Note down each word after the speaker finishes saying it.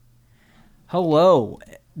Hello.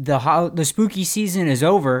 The spooky season is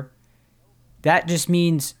over. That just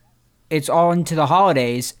means it's all into the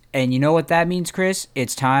holidays, and you know what that means, Chris?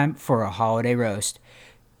 It's time for a holiday roast.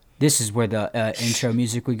 This is where the intro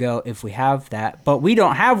music would go if we have that, but we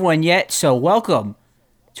don't have one yet. So welcome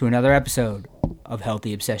to another episode of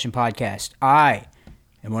Healthy Obsession Podcast. I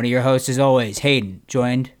am one of your hosts, as always, Hayden,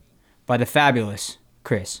 joined by the fabulous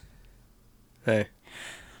Chris. Hey.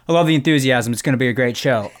 I love the enthusiasm. It's going to be a great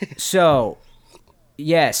show. So,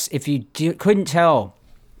 yes, if you couldn't tell,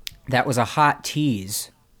 that was a hot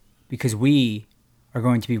tease because we are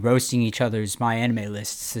going to be roasting each other's My Anime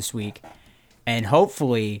lists this week and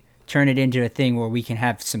hopefully turn it into a thing where we can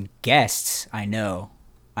have some guests. I know.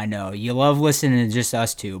 You love listening to just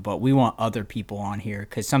us two, but we want other people on here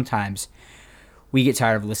because sometimes we get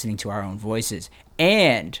tired of listening to our own voices.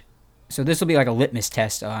 And so this will be like a litmus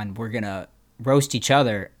test on we're going to roast each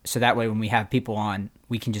other, so that way when we have people on,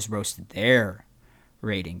 we can just roast their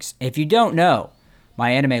ratings. If you don't know,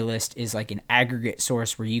 My Anime List is like an aggregate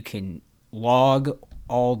source where you can log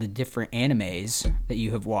all the different animes that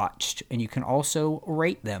you have watched, and you can also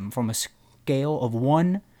rate them from a scale of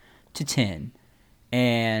 1 to 10.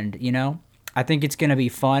 And, you know, I think it's going to be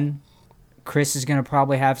fun. Chris is going to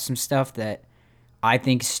probably have some stuff that I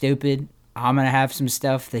think is stupid. I'm going to have some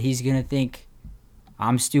stuff that he's going to think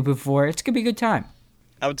I'm stupid for. It's gonna be a good time.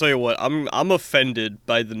 I'll tell you what, I'm offended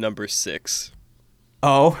by the number 6.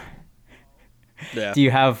 Oh? Yeah.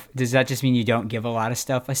 Does that just mean you don't give a lot of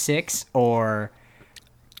stuff a 6, or?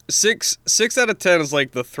 6 out of 10 is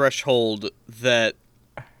like the threshold that,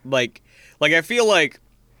 like I feel like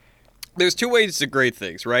there's two ways to grade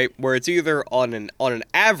things, right? Where it's either on an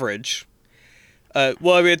average,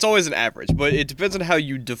 it's always an average, but it depends on how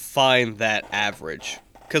you define that average.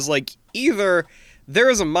 Because, like, either there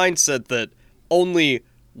is a mindset that only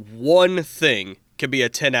one thing can be a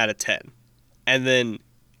 10 out of 10. And then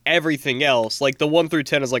everything else, like the 1 through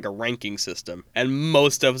 10 is like a ranking system. And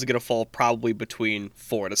most stuff is going to fall probably between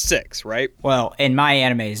 4 to 6, right? Well, in my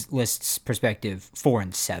anime list's perspective, 4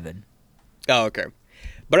 and 7. Oh, okay.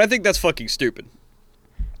 But I think that's fucking stupid.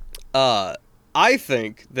 I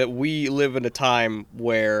think that we live in a time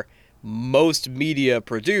where most media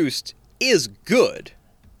produced is good.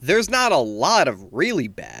 There's not a lot of really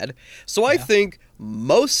bad, so I think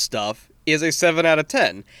most stuff is a 7 out of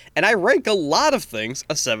 10, and I rank a lot of things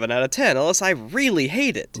a 7 out of 10, unless I really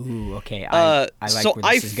hate it. Ooh, okay, I like so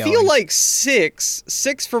where this is going. I feel like 6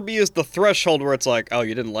 for me is the threshold where it's like, oh,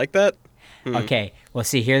 you didn't like that? Okay, well,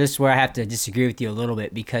 see, this is where I have to disagree with you a little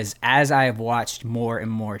bit, because as I have watched more and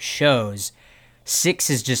more shows, 6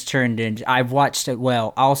 has just turned into... I've watched it...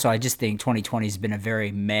 Well, also, I just think 2020 has been a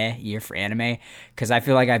very meh year for anime, because I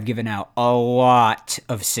feel like I've given out a lot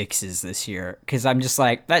of 6s this year, because I'm just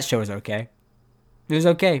like, that show is okay. It was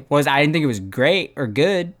okay. I didn't think it was great or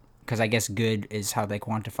good, because I guess good is how they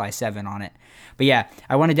quantify 7 on it. But yeah,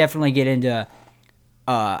 I want to definitely get into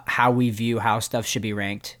how we view how stuff should be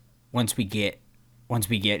ranked once we get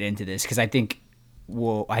into this, because I think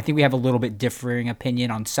we have a little bit differing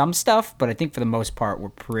opinion on some stuff, but I think for the most part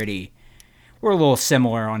we're a little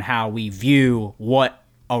similar on how we view what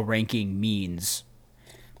a ranking means.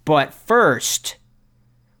 But first,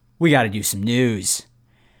 we got to do some news.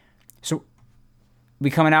 So, we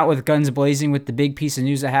coming out with guns blazing with the big piece of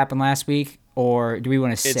news that happened last week, or do we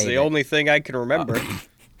want to say it's the only thing I can remember?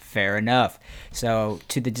 Fair enough. So,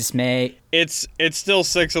 to the dismay... It's still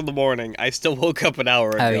 6 in the morning. I still woke up an hour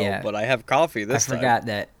ago, but I have coffee this time. I forgot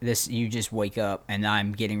that you just wake up and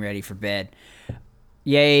I'm getting ready for bed.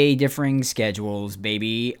 Yay, differing schedules,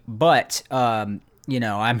 baby. But, I'm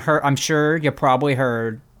sure you probably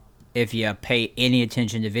heard, if you pay any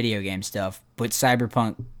attention to video game stuff, but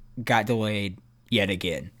Cyberpunk got delayed yet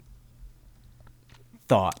again.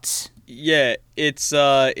 Thoughts? Yeah, it's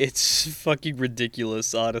fucking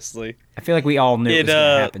ridiculous, honestly. I feel like we all knew it was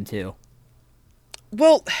going to happen, too.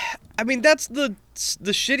 Well, I mean, that's the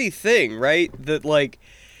shitty thing, right? That, like,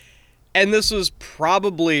 and this was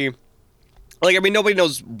probably, like, I mean, nobody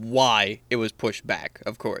knows why it was pushed back,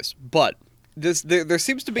 of course, but there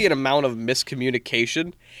seems to be an amount of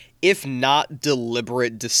miscommunication, if not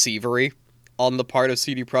deliberate deceivery, on the part of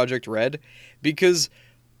CD Projekt Red, because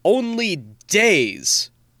only days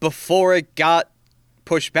before it got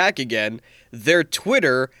pushed back again, their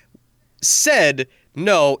Twitter said,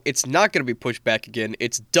 no, it's not going to be pushed back again.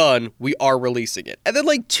 It's done. We are releasing it. And then,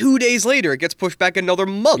 like, 2 days later, it gets pushed back another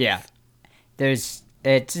month. Yeah. It's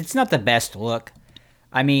not the best look.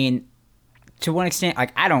 I mean, to one extent,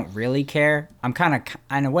 like, I don't really care. I'm kind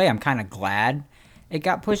of glad it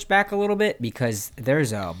got pushed back a little bit, because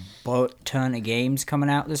there's a boat ton of games coming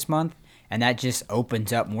out this month, and that just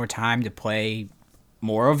opens up more time to play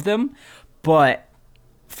more of them. But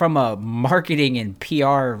from a marketing and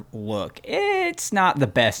PR look, it's not the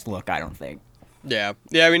best look, I don't think. Yeah.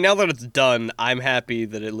 Yeah, I mean, now that it's done, I'm happy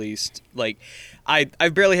that at least, like,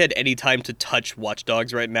 I've barely had any time to touch Watch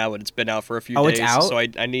Dogs right now, and it's been out for a few days. It's out? So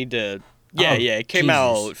I need to... Yeah, Oh, yeah, it came Jesus.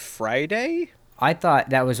 out Friday? I thought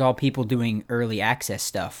that was all people doing early access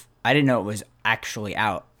stuff. I didn't know it was actually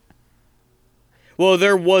out. Well,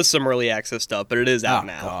 there was some early access stuff, but it is out Oh,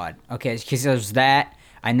 now. God. Okay, because there's that.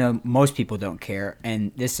 I know most people don't care,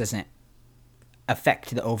 and this doesn't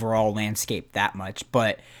affect the overall landscape that much.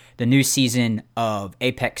 But the new season of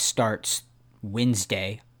Apex starts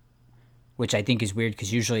Wednesday, which I think is weird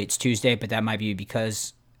because usually it's Tuesday, but that might be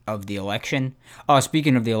because of the election. Oh,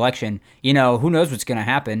 speaking of the election, you know, who knows what's going to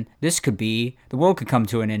happen? The world could come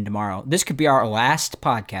to an end tomorrow. This could be our last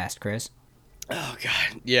podcast, Chris. Oh,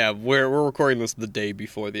 God. Yeah, we're recording this the day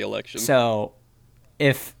before the election. So,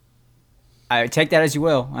 if I take that as you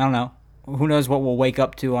will, I don't know. Who knows what we'll wake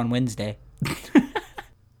up to on Wednesday?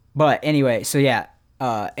 But anyway, so yeah,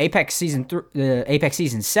 Apex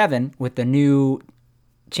season 7 with the new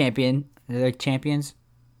champion, the champions.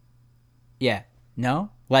 Yeah, no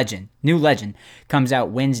legend, new legend comes out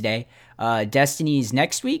Wednesday. Destiny's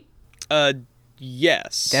next week.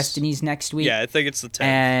 Yes. Destiny's next week. Yeah, I think it's the 10th.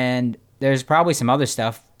 And there's probably some other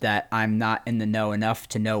stuff that I'm not in the know enough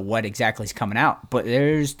to know what exactly is coming out. But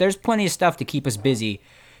there's plenty of stuff to keep us busy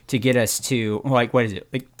to get us to, like, what is it,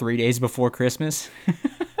 like 3 days before Christmas?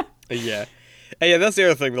 Yeah. And yeah, that's the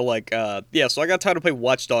other thing. So I got time to play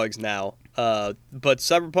Watch Dogs now. But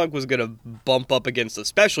Cyberpunk was going to bump up against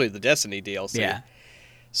especially the Destiny DLC. Yeah.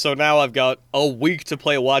 So now I've got a week to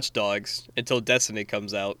play Watch Dogs until Destiny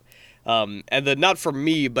comes out. And then not for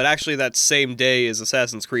me, but actually that same day is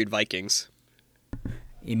Assassin's Creed Vikings.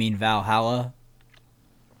 You mean Valhalla?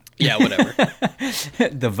 Yeah, whatever.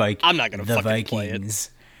 The Vikings. I'm not going to fucking play it.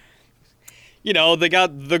 Vikings. You know, they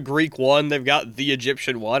got the Greek one, they've got the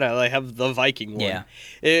Egyptian one, and they have the Viking one. Yeah.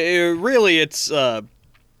 It's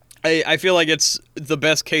I feel like it's the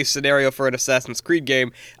best case scenario for an Assassin's Creed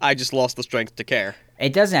game. I just lost the strength to care.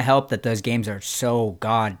 It doesn't help that those games are so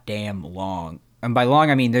goddamn long. And by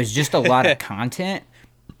long, I mean there's just a lot of content,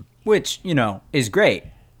 which, you know, is great.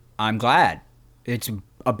 I'm glad. It's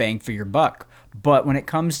a bang for your buck. But when it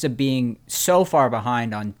comes to being so far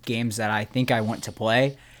behind on games that I think I want to play,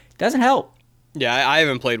 it doesn't help. Yeah, I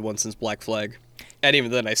haven't played one since Black Flag. And even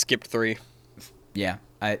then, I skipped 3. Yeah.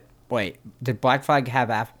 Wait, did Black Flag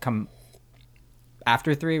have come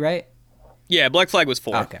after 3, right? Yeah, Black Flag was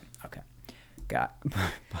 4. Okay. Got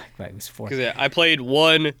Black Flag was 4. Because yeah, I played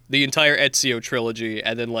 1, the entire Ezio trilogy,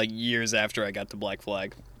 and then like years after I got to Black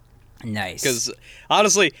Flag. Nice. Because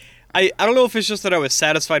honestly, I don't know if it's just that I was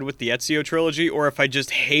satisfied with the Ezio trilogy or if I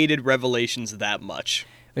just hated Revelations that much.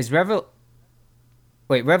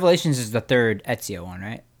 Revelations is the third Ezio one,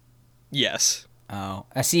 right? Yes. Oh,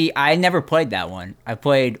 see, I never played that one. I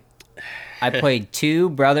played 2,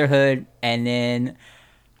 Brotherhood, and then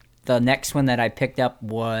the next one that I picked up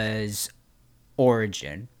was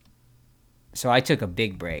Origin. So I took a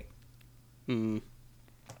big break.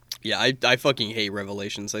 Yeah, I fucking hate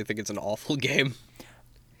Revelations. I think it's an awful game.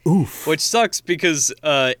 Oof. Which sucks because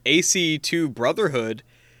AC2 Brotherhood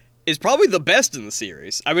is probably the best in the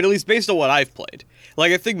series. I mean, at least based on what I've played.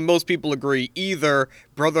 Like, I think most people agree either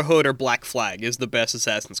Brotherhood or Black Flag is the best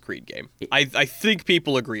Assassin's Creed game. I think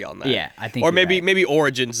people agree on that. Yeah, I think or you're maybe right. maybe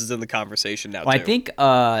Origins is in the conversation now, Well, too. I think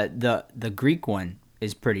the Greek one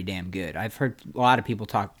is pretty damn good. I've heard a lot of people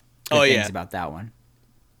talk good things about that one.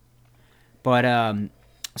 But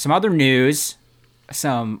some other news,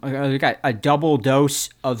 we got a double dose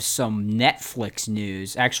of some Netflix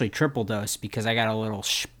news, actually triple dose because I got a little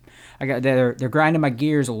they're grinding my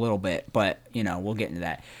gears a little bit, but you know, we'll get into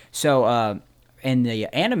that. So in the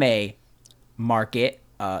anime market,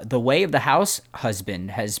 The Way of the House Husband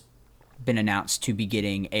has been announced to be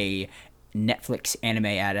getting a Netflix anime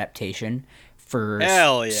adaptation for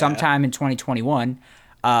sometime in 2021.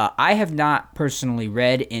 I have not personally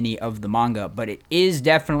read any of the manga, but it is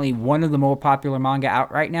definitely one of the more popular manga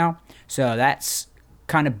out right now. So that's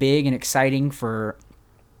kind of big and exciting for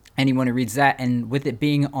anyone who reads that. And with it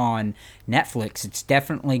being on Netflix, it's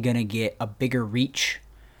definitely going to get a bigger reach.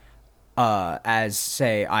 I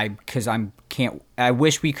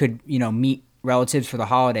wish we could, meet relatives for the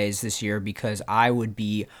holidays this year because I would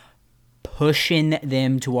be pushing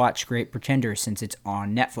them to watch Great Pretender since it's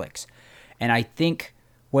on Netflix. And I think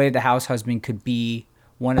Way of the House Husband could be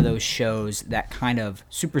one of those shows that kind of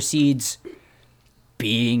supersedes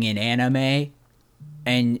being an anime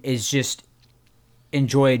and is just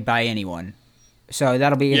enjoyed by anyone So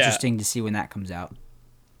that'll be Yeah. interesting to see when that comes out.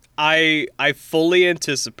 I fully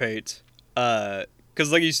anticipate,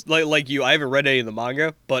 because like you, I haven't read any of the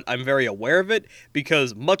manga, but I'm very aware of it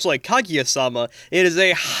because much like Kaguya-sama, it is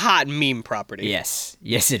a hot meme property. Yes,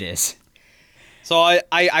 it is. So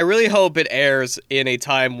I really hope it airs in a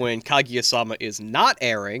time when Kaguya-sama is not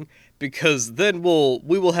airing, because then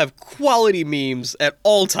we will have quality memes at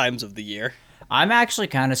all times of the year. I'm actually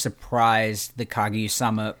kind of surprised the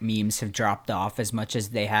Kaguya-sama memes have dropped off as much as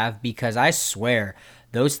they have, because I swear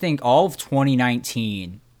those things, all of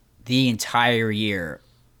 2019, the entire year,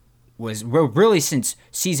 was really since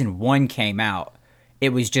season 1 came out, it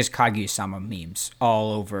was just Kaguya-sama memes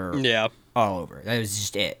all over. Yeah. All over. That was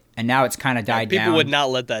just it. And now it's kind of died down. People would not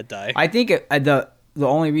let that die. I think the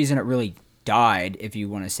only reason it really died, if you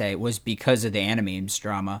want to say, was because of the Animemes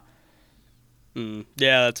drama. Yeah,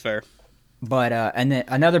 that's fair. But and then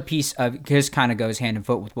another piece of this kind of goes hand in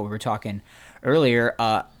foot with what we were talking earlier.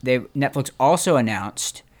 Netflix also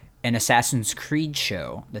announced an Assassin's Creed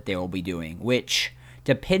show that they will be doing, which,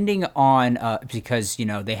 depending on because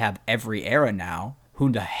they have every era now,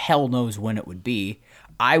 who the hell knows when it would be.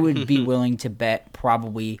 I would be willing to bet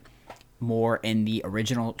probably more in the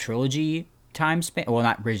original trilogy time span. Well,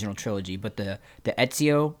 not original trilogy, but the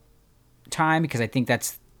Ezio time, because I think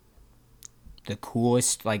that's the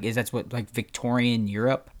coolest. That's what Victorian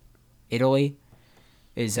Europe, Italy,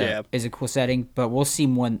 is a cool setting. But we'll see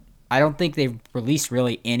when. I don't think they've released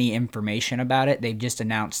really any information about it. They've just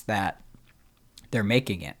announced that they're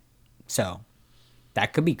making it, so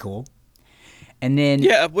that could be cool. And then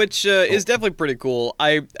which is definitely pretty cool.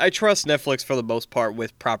 I trust Netflix for the most part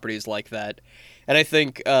with properties like that, and I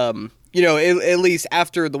think at least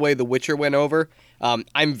after the way The Witcher went over,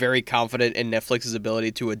 I'm very confident in Netflix's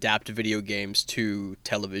ability to adapt video games to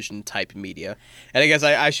television type media. And I guess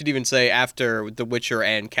I should even say after The Witcher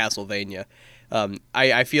and Castlevania,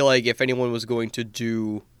 I feel like if anyone was going to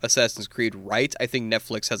do Assassin's Creed right, I think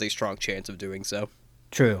Netflix has a strong chance of doing so.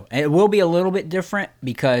 True. And it will be a little bit different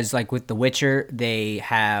because, with The Witcher, they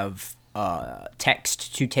have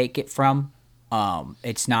text to take it from.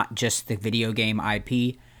 It's not just the video game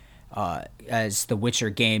IP, as the Witcher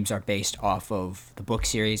games are based off of the book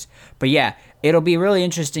series. But yeah, it'll be really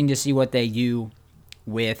interesting to see what they do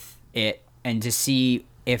with it and to see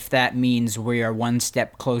if that means we are one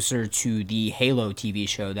step closer to the Halo TV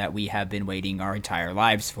show that we have been waiting our entire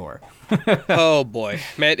lives for. Oh boy,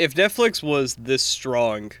 man! If Netflix was this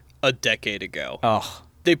strong a decade ago,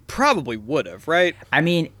 they probably would have, right? I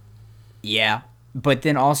mean, yeah, but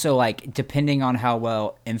then also depending on how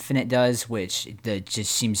well Infinite does, which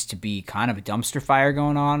just seems to be kind of a dumpster fire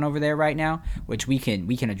going on over there right now, which we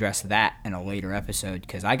can address that in a later episode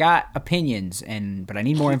because I got opinions but I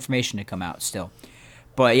need more information to come out still.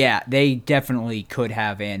 But yeah, they definitely could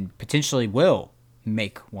have and potentially will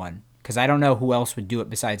make one. Because I don't know who else would do it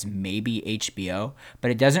besides maybe HBO.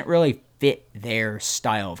 But it doesn't really fit their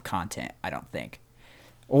style of content, I don't think.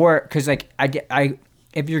 Or, because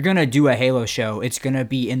if you're going to do a Halo show, it's going to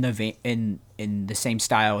be in the same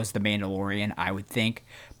style as The Mandalorian, I would think.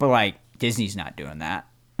 But, Disney's not doing that.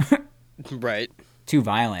 Right. Too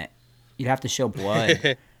violent. You'd have to show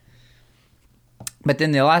blood. But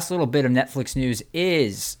then the last little bit of Netflix news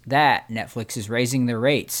is that Netflix is raising their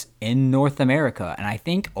rates in North America, and I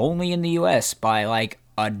think only in the U.S. by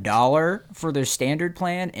 $1 for their standard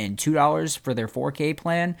plan and $2 for their 4K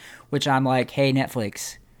plan, which I'm like, hey,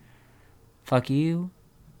 Netflix, fuck you.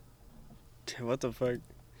 What the fuck?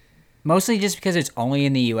 Mostly just because it's only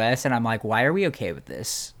in the U.S., and I'm like, why are we okay with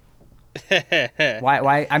this?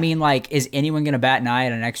 Why? I mean, is anyone going to bat an eye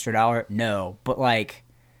at an extra $1? No, but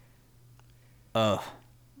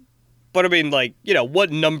But I mean, what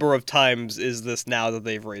number of times is this now that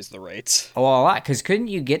they've raised the rates? Oh, a lot. Because couldn't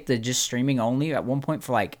you get the just streaming only at one point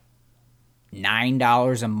for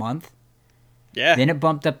 $9 a month? Yeah. Then it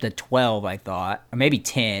bumped up to 12, I thought, or maybe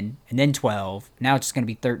 10, and then 12. Now it's just going to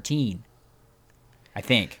be 13. I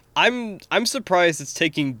think. I'm surprised it's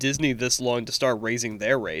taking Disney this long to start raising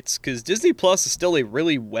their rates, because Disney Plus is still a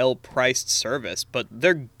really well-priced service, but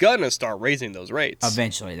they're gonna start raising those rates.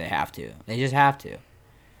 Eventually, they have to. They just have to.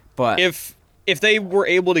 But if they were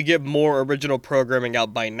able to get more original programming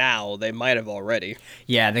out by now, they might have already.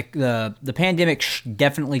 Yeah, the pandemic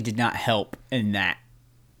definitely did not help in that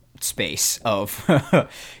space of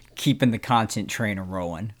keeping the content train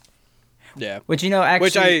rolling. Yeah. Which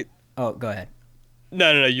actually. Oh, go ahead.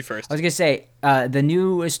 No, you first. I was going to say, the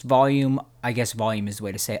newest volume, I guess volume is the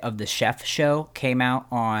way to say, of The Chef Show came out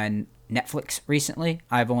on Netflix recently.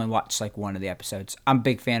 I've only watched one of the episodes. I'm a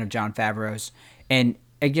big fan of Jon Favreau's, and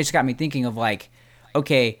it just got me thinking of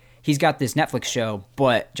okay, he's got this Netflix show,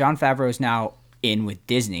 but Jon Favreau's now in with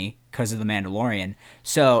Disney because of the Mandalorian.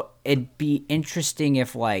 So it'd be interesting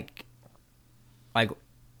if like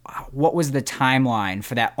what was the timeline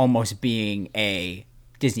for that almost being a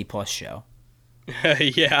Disney Plus show?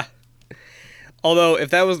 Yeah. Although, if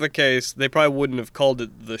that was the case, they probably wouldn't have called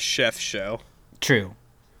it the Chef Show. True.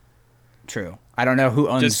 I don't know who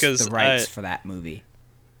owns the rights for that movie.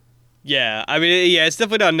 Yeah, I mean, yeah, it's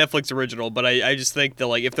definitely not a Netflix original, but I just think that,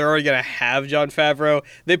 like, if they're already going to have Jon Favreau,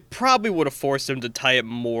 they probably would have forced him to tie it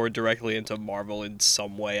more directly into Marvel in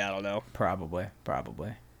some way. I don't know. Probably.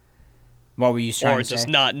 What were you trying to say? Or just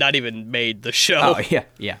not even made the show. Oh,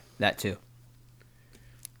 yeah, that too.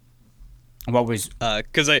 What was...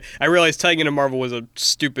 Because I realized tying into Marvel was a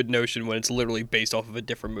stupid notion when it's literally based off of a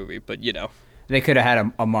different movie, but, you know. They could have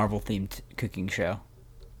had a Marvel-themed cooking show.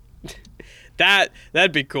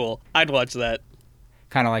 That'd be cool. I'd watch that.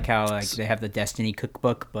 Kind of like how like they have the Destiny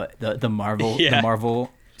cookbook, but the Marvel Yeah. the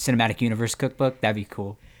Marvel Cinematic Universe cookbook. That'd be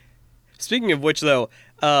cool. Speaking of which, though,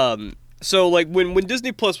 so like when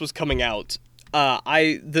Disney Plus was coming out,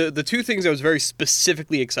 the two things I was very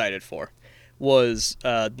specifically excited for was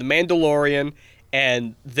The Mandalorian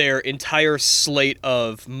and their entire slate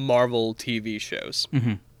of Marvel TV shows.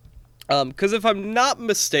 Because if I'm not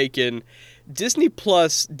mistaken, Disney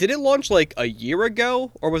Plus, did it launch like a year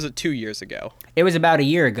ago or was it 2 years ago? It was about a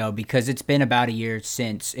year ago because it's been about a year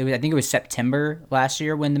since I think it was September last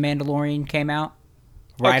year when The Mandalorian came out.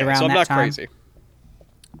 Right around that time. So I'm not crazy.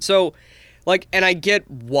 So, like, and I get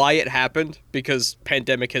why it happened because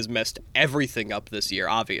pandemic has messed everything up this year,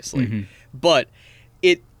 obviously. But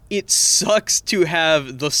it sucks to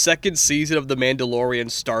have the second season of The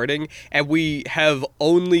Mandalorian starting, and we have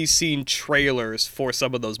only seen trailers for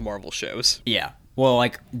some of those Marvel shows. Yeah. Well,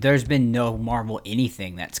 like, there's been no Marvel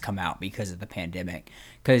anything that's come out because of the pandemic.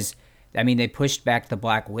 Because, I mean, they pushed back the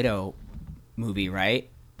Black Widow movie, right?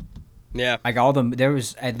 Yeah. Like, there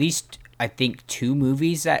was at least, I think, 2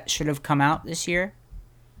 movies that should have come out this year.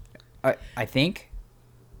 I think.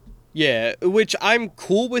 Yeah, which I'm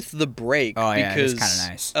cool with the break. Oh, yeah, because, it's kind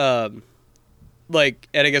of nice. Like,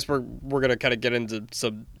 and I guess we're gonna kind of get into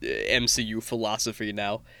some MCU philosophy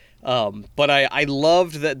now. But I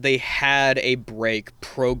loved that they had a break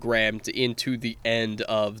programmed into the end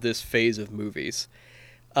of this phase of movies.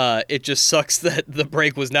 It just sucks that the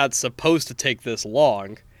break was not supposed to take this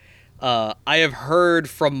long. I have heard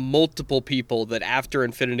from multiple people that after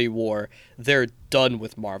Infinity War, they're done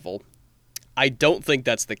with Marvel. I don't think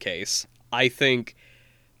that's the case. I don't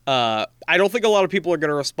think a lot of people are going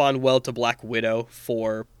to respond well to Black Widow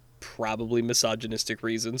for probably misogynistic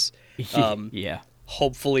reasons. Yeah.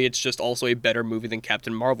 Hopefully it's just also a better movie than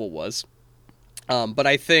Captain Marvel was. But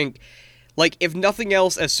I think, like, if nothing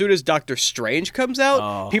else, as soon as Doctor Strange comes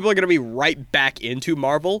out, people are going to be right back into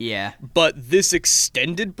Marvel. Yeah. But this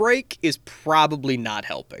extended break is probably not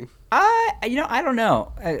helping. I don't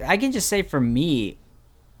know. I can just say for me,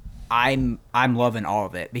 I'm loving all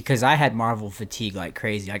of it because I had Marvel fatigue like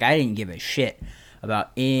crazy. Like, I didn't give a shit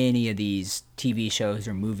about any of these TV shows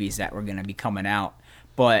or movies that were going to be coming out.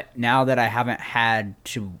 But now that I haven't had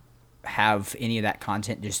to have any of that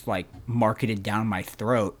content just like marketed down my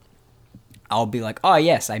throat, I'll be like, oh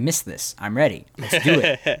yes, I missed this. I'm ready. Let's do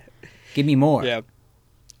it. Give me more. Yeah.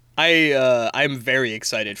 I'm very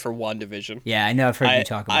excited for WandaVision. Yeah, I know. I've heard you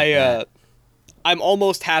talk about that. I'm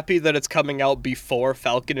almost happy that it's coming out before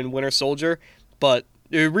Falcon and Winter Soldier, but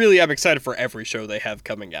really I'm excited for every show they have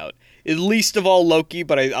coming out. At least of all Loki,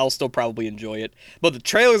 but I'll still probably enjoy it. But the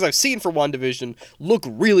trailers I've seen for WandaVision look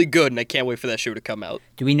really good, and I can't wait for that show to come out.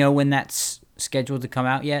 Do we know when that's scheduled to come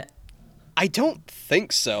out yet? I don't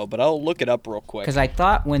think so, but I'll look it up real quick. Because I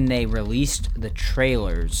thought when they released the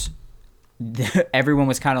trailers, everyone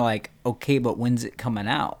was kind of like, okay, but when's it coming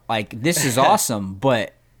out? Like, this is awesome,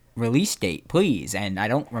 but release date, please. And I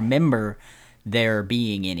don't remember there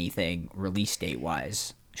being anything release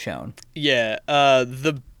date-wise shown. Yeah,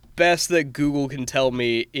 the best that Google can tell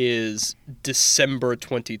me is December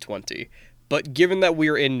 2020. But given that we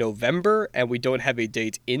are in November and we don't have a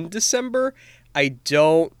date in December, I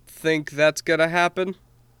don't think that's gonna happen.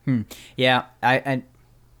 Yeah,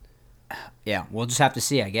 yeah, we'll just have to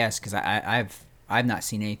see, I guess, because I've not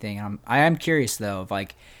seen anything. I am curious though, of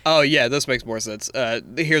like. Oh yeah, this makes more sense.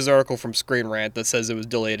 Here's an article from Screen Rant that says it was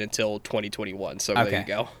delayed until 2021. So okay. There you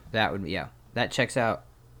go. That would that checks out.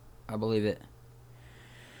 I believe it.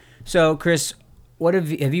 So Chris, what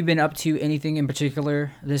have you been up to? Anything in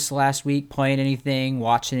particular this last week? Playing anything?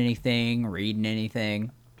 Watching anything? Reading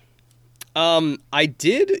anything? I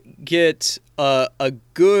did get a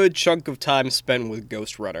good chunk of time spent with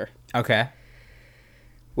Ghost Runner. Okay.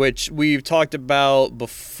 Which we've talked about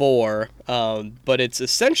before, but it's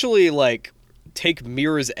essentially like take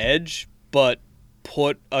Mirror's Edge, but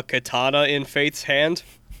put a katana in Faith's hand.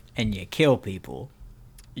 And you kill people.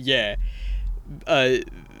 Yeah.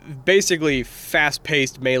 Basically,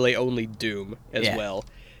 fast-paced melee-only Doom as well.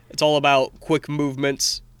 It's all about quick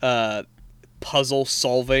movements, puzzle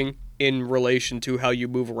solving in relation to how you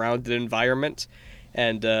move around an environment.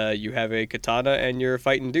 And you have a katana and you're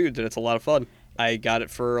fighting dudes, and it's a lot of fun. I got it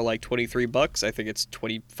for like $23. I think it's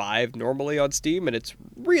 $25 normally on Steam, and it's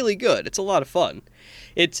really good. It's a lot of fun.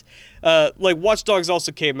 It's like Watch Dogs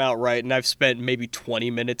also came out, right? And I've spent maybe 20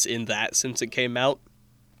 minutes in that since it came out.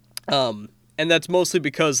 And that's mostly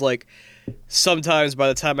because, like, sometimes by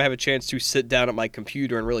the time I have a chance to sit down at my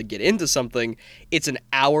computer and really get into something, it's an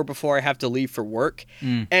hour before I have to leave for work.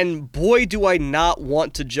 And boy, do I not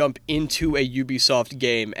want to jump into a Ubisoft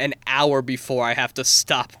game an hour before I have to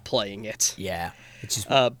stop playing it. Yeah. It's just...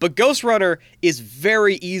 but Ghost Runner is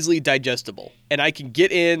very easily digestible. And I can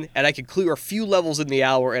get in, and I can clear a few levels in the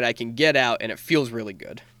hour, and I can get out, and it feels really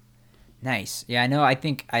good. Nice. Yeah, I know. I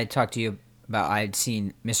think I talked to you about, I'd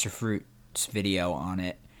seen Mr. Fruit's video on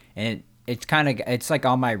it, and it's kind of, it's like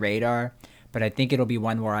on my radar, but I think it'll be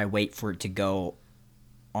one where I wait for it to go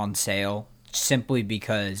on sale, simply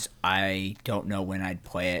because I don't know when I'd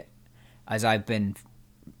play it, as I've been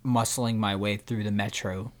muscling my way through the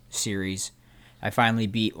Metro series. I finally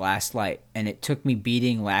beat Last Light, and it took me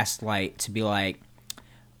beating Last Light to be like,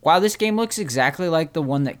 wow, this game looks exactly like the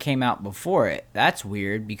one that came out before it. That's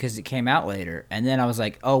weird, because it came out later. And then I was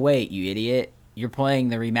like, oh wait, you idiot, you're playing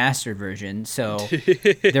the remastered version, so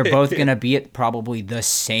they're both going to be at probably the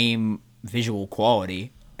same visual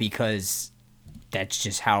quality, because that's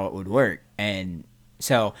just how it would work. And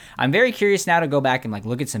so I'm very curious now to go back and like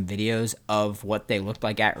look at some videos of what they looked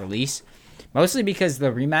like at release, mostly because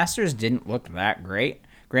the remasters didn't look that great.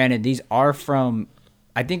 Granted, these are from,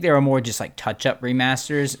 I think they were more just like touch-up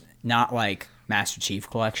remasters, not like Master Chief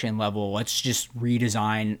Collection level, let's just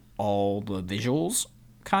redesign all the visuals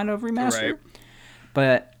kind of remaster. Right.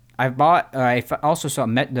 But I also saw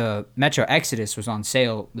the Metro Exodus was on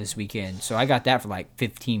sale this weekend, so I got that for like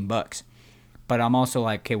 $15. But I'm also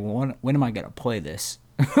like, okay, well, when am I gonna play this?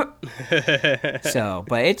 So,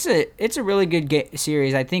 but it's a really good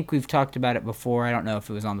series. I think we've talked about it before. I don't know if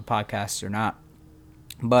it was on the podcast or not,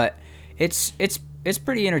 but it's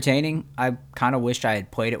pretty entertaining. I kind of wished I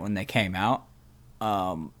had played it when they came out.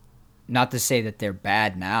 Not to say that they're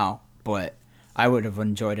bad now, but I would have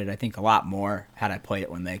enjoyed it, I think, a lot more had I played it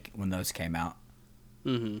when those came out.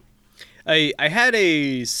 Mm-hmm. I had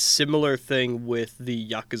a similar thing with the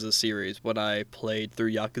Yakuza series when I played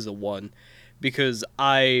through Yakuza 1, because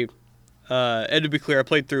and to be clear, I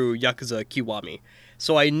played through Yakuza Kiwami.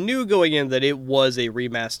 So I knew going in that it was a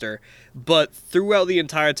remaster, but throughout the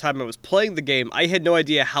entire time I was playing the game, I had no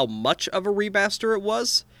idea how much of a remaster it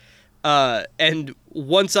was. And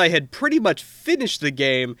once I had pretty much finished the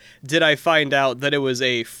game, did I find out that it was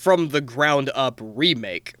a from-the-ground-up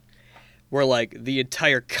remake, where, like, the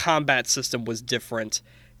entire combat system was different,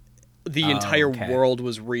 the entire world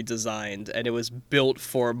was redesigned, and it was built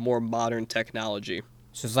for more modern technology.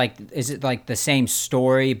 So it's like, is it like the same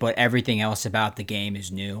story, but everything else about the game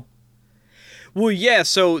is new? Well, yeah,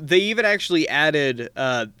 so they even actually added,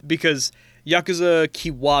 because Yakuza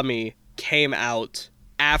Kiwami came out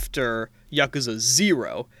after Yakuza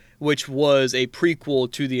 0, which was a prequel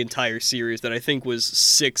to the entire series that I think was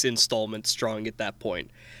 6 installments strong at that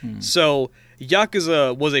point. So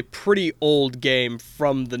Yakuza was a pretty old game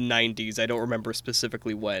from the 90s. I don't remember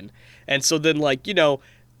specifically when. And so then, like, you know,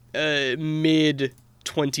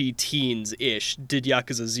 mid-20-teens-ish did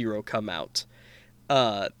Yakuza 0 come out.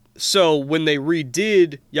 So when they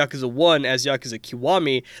redid Yakuza 1 as Yakuza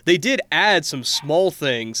Kiwami, they did add some small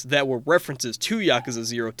things that were references to Yakuza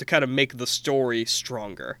 0 to kind of make the story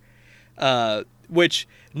stronger. Which,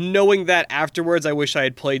 knowing that afterwards, I wish I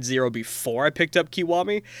had played 0 before I picked up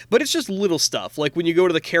Kiwami. But it's just little stuff. Like when you go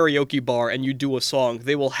to the karaoke bar and you do a song,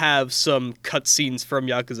 they will have some cutscenes from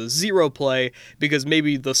Yakuza 0 play, because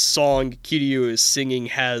maybe the song Kiryu is singing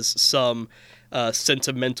has some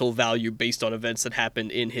sentimental value based on events that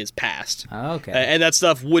happened in his past. Okay. And that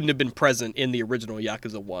stuff wouldn't have been present in the original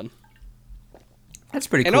Yakuza 1. That's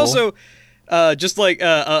pretty cool. And also, just like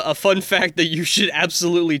a fun fact that you should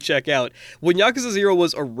absolutely check out, when Yakuza 0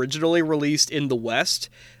 was originally released in the West,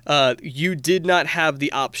 you did not have the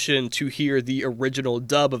option to hear the original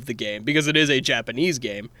dub of the game, because it is a Japanese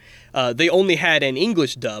game. They only had an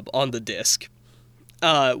English dub on the disc.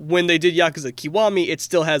 When they did Yakuza Kiwami, it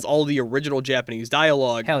still has all the original Japanese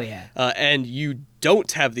dialogue. Hell yeah. And you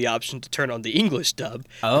don't have the option to turn on the English dub,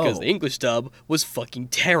 because the English dub was fucking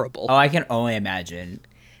terrible. Oh, I can only imagine.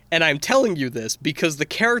 And I'm telling you this because the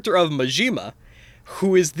character of Majima,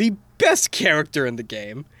 who is the best character in the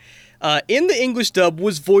game, in the English dub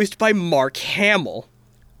was voiced by Mark Hamill.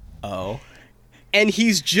 Oh. And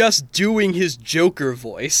he's just doing his Joker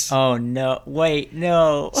voice. Oh, no. Wait,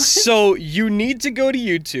 no. So you need to go to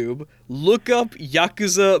YouTube, look up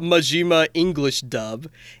Yakuza Majima English dub,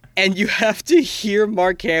 and you have to hear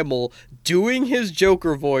Mark Hamill doing his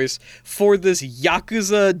Joker voice for this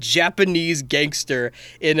Yakuza Japanese gangster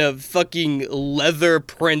in a fucking leather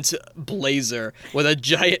print blazer with a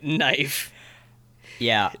giant knife.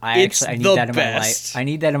 Yeah, I need that in my life. I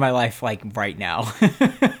need that in my life, like, right now.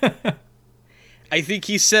 I think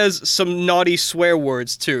he says some naughty swear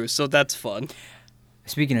words, too, so that's fun.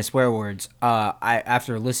 Speaking of swear words,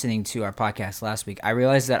 after listening to our podcast last week, I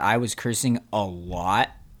realized that I was cursing a lot.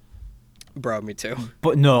 Bro, me too.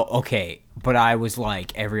 But no, okay. But I was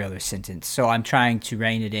like every other sentence. So I'm trying to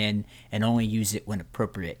rein it in and only use it when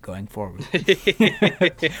appropriate going forward.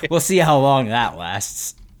 We'll see how long that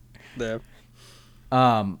lasts. Yeah.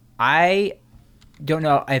 I don't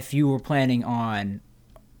know if you were planning on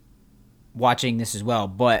watching this as well,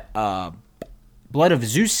 but Blood of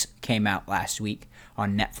Zeus came out last week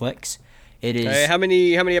on Netflix. It is. Hey, how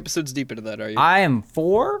many episodes deep into that are you? I am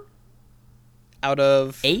 4 out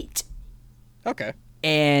of 8. Okay.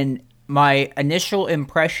 And my initial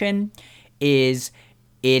impression is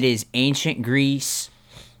it is ancient Greece,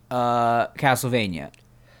 Castlevania.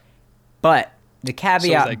 But the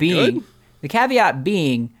caveat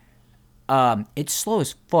being, it's slow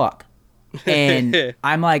as fuck. And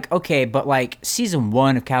I'm like, okay, but like season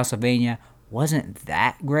 1 of Castlevania wasn't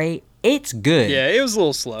that great. It's good. Yeah, it was a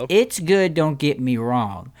little slow. It's good, don't get me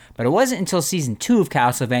wrong. But it wasn't until season 2 of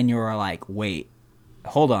Castlevania where I like, wait,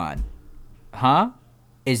 hold on. Huh?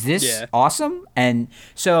 Is this awesome? And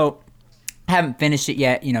so I haven't finished it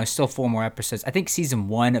yet, still 4 more episodes. I think season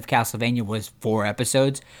 1 of Castlevania was 4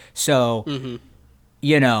 episodes. So,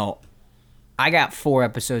 I got 4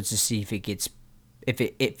 episodes to see if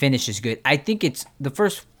it finishes good. I think it's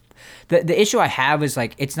the issue I have is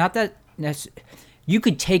like, it's not that you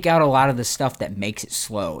could take out a lot of the stuff that makes it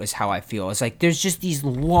slow is how I feel. It's like, there's just these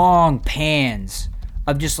long pans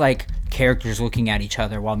of just like characters looking at each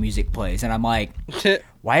other while music plays, and I'm like,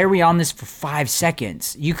 why are we on this for 5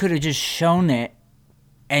 seconds? You could have just shown it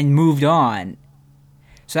and moved on.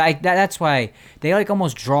 So that's why they like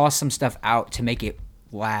almost draw some stuff out to make it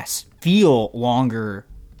feel longer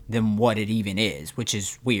than what it even is, which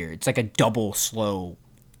is weird. It's like a double slow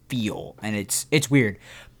feel, and it's weird.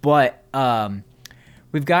 But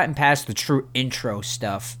we've gotten past the true intro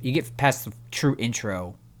stuff. You get past the true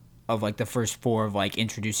intro of like the first 4 of like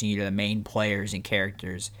introducing you to the main players and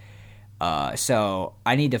characters. So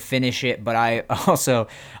I need to finish it, but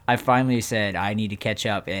I finally said I need to catch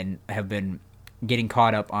up and have been getting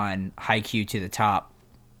caught up on Haikyuu to the top.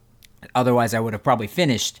 Otherwise, I would have probably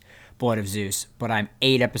finished Blood of Zeus, but I'm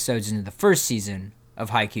 8 episodes into the first season of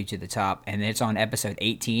Haikyuu to the top, and it's on episode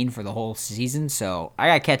 18 for the whole season, so I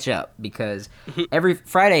gotta catch up because every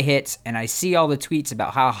Friday hits and I see all the tweets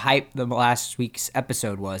about how hyped the last week's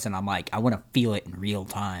episode was, and I'm like, I want to feel it in real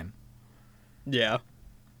time. Yeah.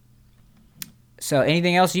 So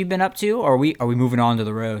anything else you've been up to, or are we moving on to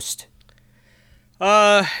the roast?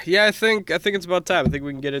 Yeah, I think it's about time. I think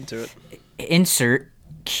we can get into it. Insert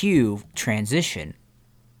cue transition.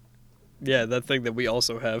 Yeah, that thing that we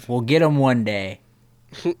also have. We'll get them one day.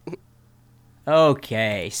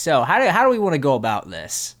 Okay, so how do we want to go about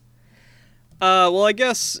this? Well, I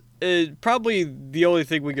guess probably the only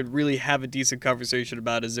thing we could really have a decent conversation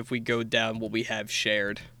about is if we go down what we have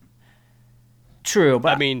shared. True,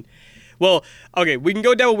 but I mean, well, okay, we can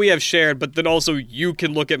go down what we have shared, but then also you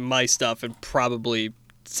can look at my stuff and probably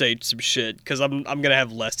say some shit because I'm gonna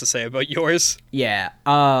have less to say about yours. Yeah.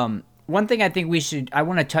 One thing I think I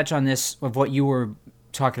want to touch on this of what you were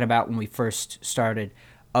talking about when we first started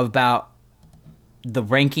about the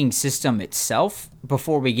ranking system itself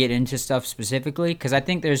before we get into stuff specifically, because I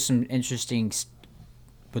think there's some interesting,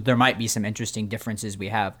 but there might be some interesting differences we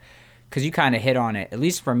have, because you kind of hit on it. At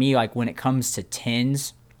least for me, like when it comes to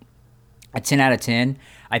 10s, a 10 out of 10,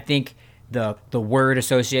 I think the word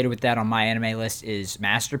associated with that on my anime list is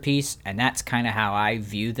masterpiece, and that's kind of how I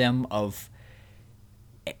view them. Of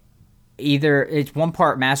either it's one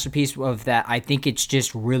part masterpiece of that I think it's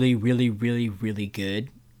just really, really, really, really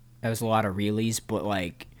good. That was a lot of reallys, but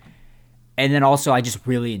like, and then also I just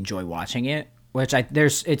really enjoy watching it, which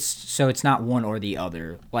it's not one or the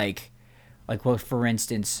other. Like well, for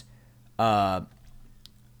instance, I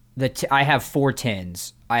have 4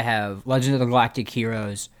 10s. I have Legend of the Galactic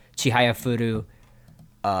Heroes, Chihaya Furu,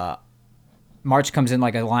 March comes in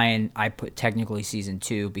like a lion. I put technically season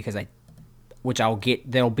 2 because which I'll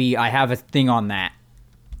get. I have a thing on that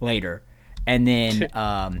later, and then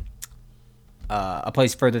A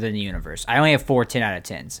Place Further Than the Universe. I only have 4 10 out of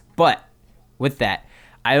 10s, but with that,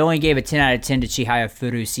 I only gave a 10 out of 10 to Chihaya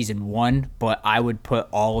Furu season 1, but I would put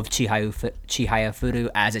all of Chihaya Furu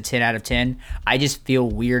as a 10 out of 10. I just feel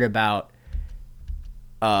weird about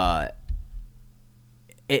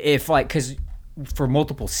if like, because for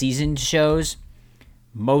multiple season shows,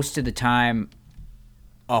 most of the time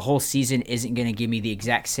a whole season isn't going to give me the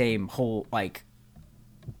exact same whole like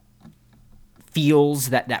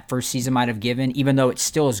feels that first season might have given, even though it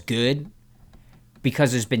still is good.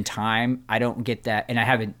 Because there's been time, I don't get that, and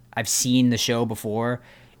I've seen the show before.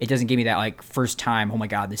 It doesn't give me that like first time, oh my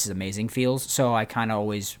god, this is amazing feels. So I kind of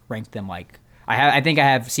always rank them like I think I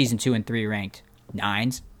have season 2 and 3 ranked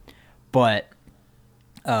 9s, but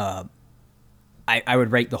I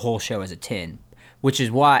would rate the whole show as a 10, which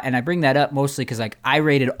is why, and I bring that up mostly because like I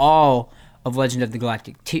rated all of Legend of the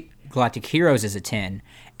Galactic Heroes as a 10,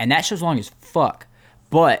 and that show's long as fuck.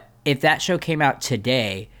 But if that show came out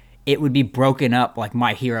today, it would be broken up like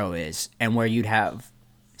My Hero is, and where you'd have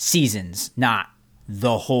seasons, not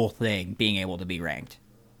the whole thing being able to be ranked.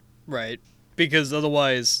 Right. Because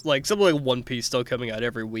otherwise, like, something like One Piece still coming out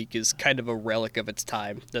every week is kind of a relic of its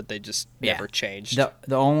time that they just never changed.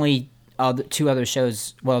 The only 2 other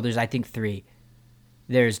shows, well, there's I think 3.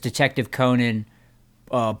 There's Detective Conan,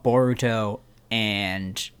 Boruto,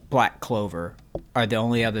 and Black Clover are the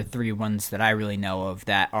only other 3 ones that I really know of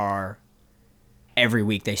that are every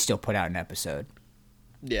week they still put out an episode.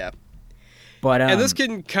 Yeah. But and this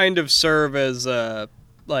can kind of serve as a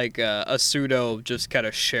pseudo just kind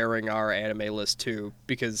of sharing our anime list too,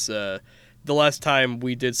 because the last time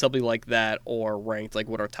we did something like that or ranked like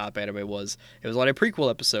what our top anime was, it was on a prequel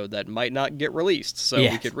episode that might not get released, so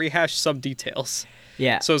we could rehash some details.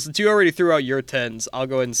 Yeah. So since you already threw out your 10s, I'll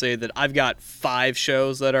go ahead and say that I've got 5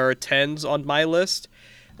 shows that are 10s on my list.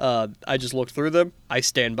 I just looked through them. I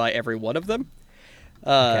stand by every one of them.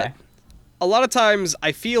 Okay. A lot of times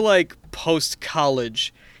I feel like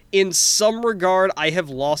post-college, in some regard, I have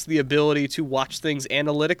lost the ability to watch things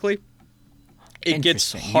analytically. It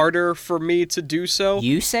gets harder for me to do so.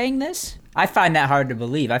 You saying this? I find that hard to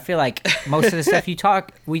believe. I feel like most of the stuff we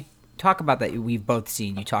talk about that we've both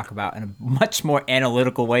seen, you talk about in a much more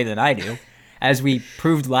analytical way than I do, as we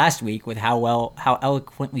proved last week with how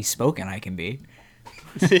eloquently spoken I can be.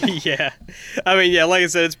 Yeah. I mean, yeah, like I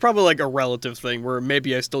said, it's probably like a relative thing where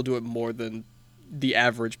maybe I still do it more than the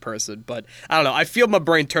average person, but I don't know. I feel my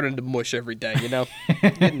brain turn into mush every day, you know?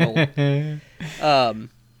 Getting old.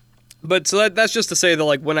 But so that's just to say that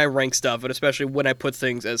like when I rank stuff, and especially when I put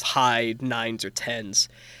things as high 9s or 10s,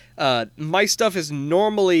 my stuff is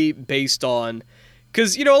normally based on,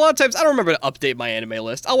 because, you know, a lot of times I don't remember to update my anime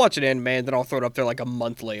list. I'll watch an anime and then I'll throw it up there like a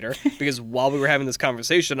month later. Because while we were having this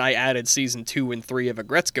conversation, I added season 2 and 3 of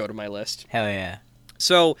Agretzko to my list. Hell yeah.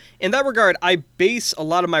 So in that regard, I base a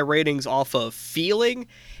lot of my ratings off of feeling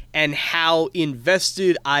and how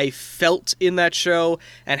invested I felt in that show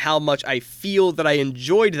and how much I feel that I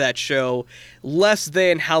enjoyed that show, less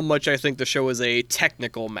than how much I think the show is a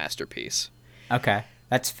technical masterpiece. Okay.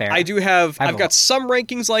 That's fair. I've got some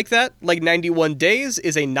rankings like that, like 91 Days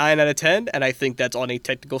is a 9 out of 10, and I think that's on a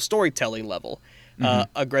technical storytelling level.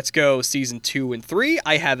 Agretzko Season 2 and 3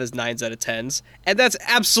 I have as 9s out of 10s, and that's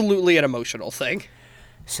absolutely an emotional thing.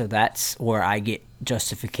 So that's where I get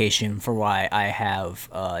justification for why I have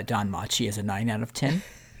Don Machi as a 9 out of 10.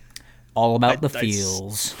 All about the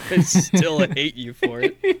feels. I still hate you for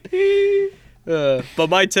it. But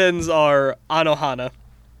my 10s are Anohana,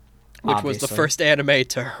 which Obviously. was the first anime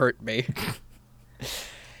to hurt me.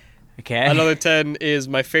 Okay. Another 10 is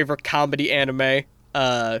my favorite comedy anime,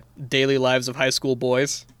 Daily Lives of High School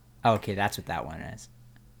Boys. Okay, that's what that one is.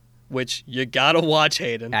 Which you gotta watch,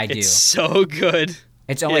 Hayden. I do. It's so good.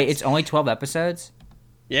 It's only 12 episodes?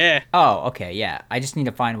 Yeah. Oh, okay, yeah. I just need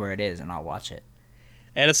to find where it is and I'll watch it.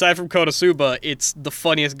 And aside from Konosuba, it's the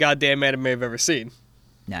funniest goddamn anime I've ever seen.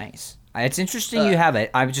 Nice. It's interesting you have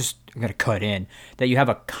it. I'm going to cut in that you have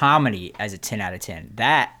a comedy as a 10 out of 10.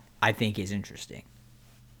 That, I think, is interesting.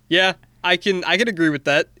 Yeah, I can agree with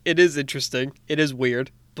that. It is interesting. It is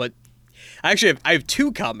weird, but I have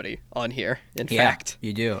 2 comedy on here, in fact.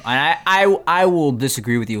 You do. And I will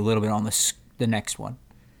disagree with you a little bit on the next one.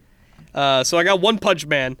 So I got One Punch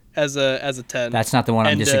Man as a 10. That's not the one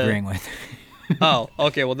I'm disagreeing with. Oh,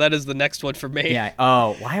 okay. Well, that is the next one for me. Yeah.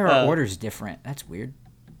 Oh, why are our orders different? That's weird.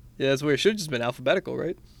 Yeah, that's weird. Should have just been alphabetical,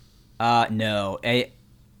 right? No.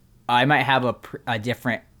 I might have a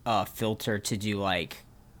different filter to do like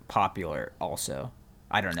popular also.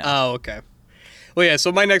 I don't know. Oh, okay. Well, yeah,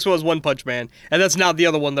 so my next one is One Punch Man, and that's not the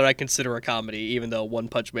other one that I consider a comedy, even though One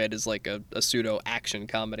Punch Man is like a pseudo-action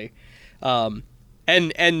comedy.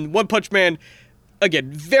 And One Punch Man,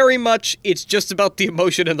 again, very much, it's just about the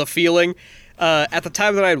emotion and the feeling. At the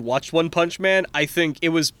time that I had watched One Punch Man, I think it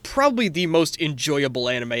was probably the most enjoyable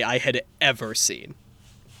anime I had ever seen.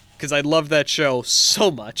 Because I loved that show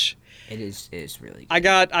so much. It is really good. I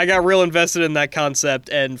got real invested in that concept,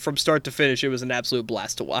 and from start to finish, it was an absolute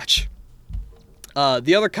blast to watch.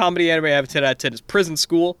 The other comedy anime I have 10 out of 10 is Prison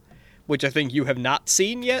School, which I think you have not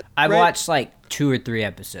seen yet. I've right? watched like 2 or 3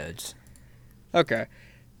 episodes. Okay.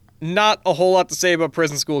 Not a whole lot to say about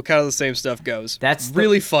Prison School, kind of the same stuff goes. That's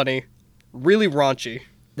really funny, really raunchy.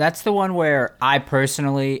 That's the one where I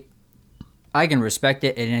personally, I can respect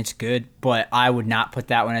it and it's good, but I would not put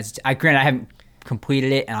that one as. Granted, I haven't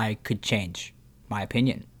completed it and I could change my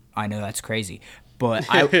opinion. I know that's crazy, but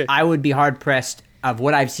I would be hard pressed of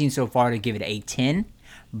what I've seen so far to give it a 10.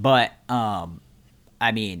 But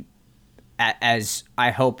I mean, as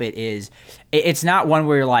I hope it is, it's not one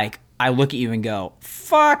where like I look at you and go,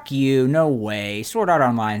 "Fuck you, no way." Sword Art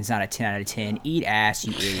Online is not a 10 out of 10. Eat ass,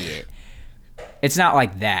 you idiot. It's not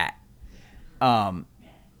like that.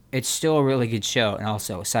 It's still a really good show. And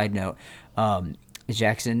also, side note,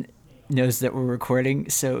 Jackson knows that we're recording,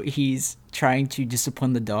 so he's trying to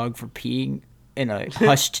discipline the dog for peeing in a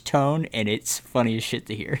hushed tone, and it's funny as shit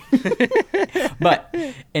to hear. But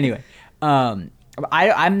anyway, I'm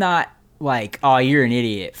not like, oh, you're an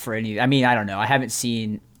idiot for any. I mean, I don't know. I haven't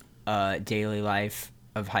seen Daily Life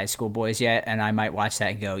of High School Boys yet, and I might watch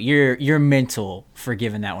that and go, you're mental for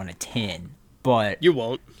giving that one a 10. But you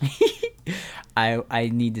won't. I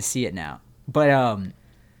need to see it now. But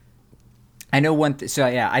I know one. So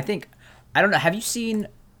yeah, I think I don't know. Have you seen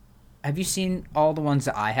all the ones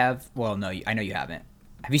that I have? Well, no, I know you haven't.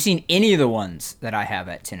 Have you seen any of the ones that I have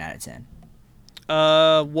at 10 out of 10?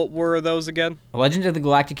 What were those again? Legend of the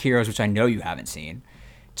Galactic Heroes, which I know you haven't seen.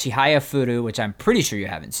 Chihaya Furu, which I'm pretty sure you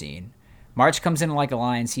haven't seen. March Comes In Like a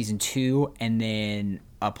Lion Season 2, and then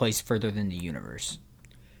A Place Further Than the Universe.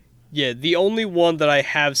 Yeah, the only one that I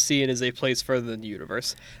have seen is A Place Further Than the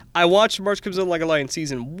Universe. I watched March Comes In Like a Lion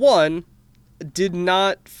Season 1, did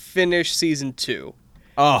not finish Season 2.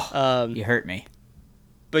 Oh, you hurt me.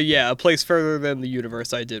 But yeah, A Place Further Than the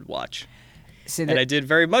Universe I did watch. See, and I did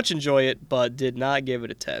very much enjoy it, but did not give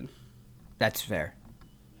it a 10. That's fair.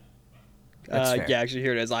 That's fair. Yeah, actually,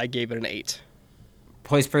 here it is. I gave it an 8.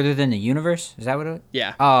 Place Further Than the Universe? Is that what it was?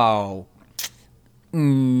 Yeah. Oh.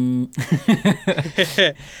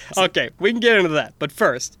 Okay, we can get into that. But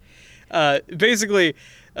first, basically,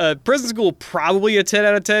 Prison School probably a 10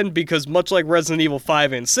 out of 10 because much like Resident Evil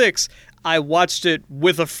 5 and 6, I watched it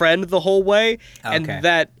with a friend the whole way, and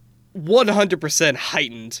that 100%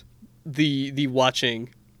 heightened the watching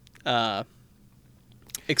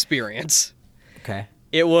experience. Okay.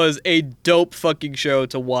 It was a dope fucking show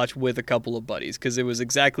to watch with a couple of buddies because it was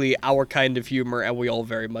exactly our kind of humor and we all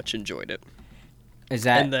very much enjoyed it. Is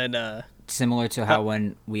that and then, similar to how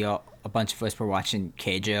when a bunch of us were watching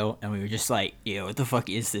Keijo and we were just like, yo, what the fuck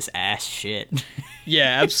is this ass shit?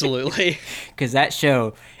 Yeah, absolutely. Because that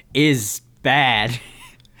show is bad.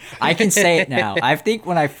 I can say it now. I think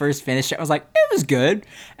when I first finished it, I was like, it was good.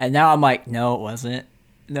 And now I'm like, no, it wasn't.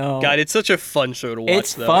 No. God, it's such a fun show to watch,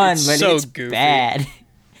 it's though. Fun, it's but so it's goofy. Bad.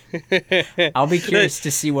 I'll be curious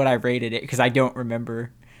to see what I rated it, because I don't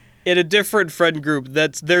remember. In a different friend group,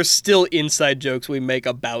 there's still inside jokes we make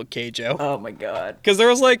about Keijo. Oh my god. Because there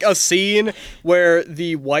was like a scene where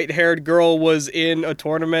the white-haired girl was in a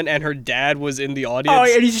tournament and her dad was in the audience. Oh,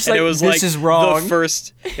 and he's just like, it was this is wrong. It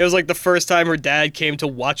was like the first time her dad came to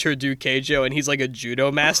watch her do Keijo, and he's like a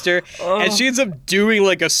judo master. And she ends up doing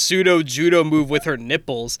like a pseudo judo move with her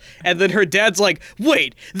nipples. And then her dad's like,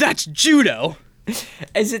 wait, that's judo.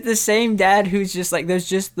 Is it the same dad who's just like, there's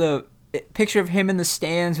just the picture of him in the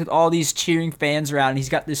stands with all these cheering fans around, and he's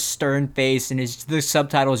got this stern face, and the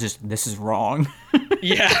subtitle is just, this is wrong.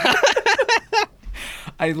 Yeah.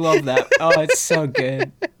 I love that. Oh, it's so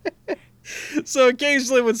good. So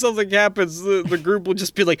occasionally when something happens, the group will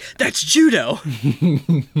just be like, that's judo.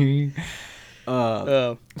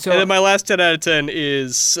 So, and then my last 10 out of 10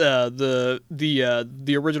 is the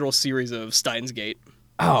original series of Steins Gate.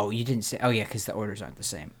 Oh, you didn't say. Oh, yeah, because the orders aren't the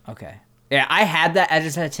same. Okay. Yeah, I had that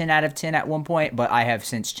as a 10 out of 10 at one point, but I have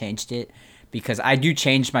since changed it because I do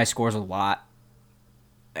change my scores a lot.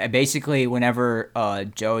 Basically, whenever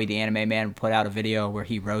Joey, the anime man, put out a video where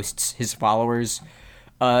he roasts his followers'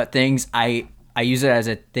 things, I use it as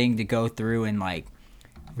a thing to go through and like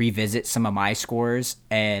revisit some of my scores,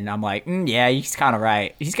 and I'm like, yeah, he's kind of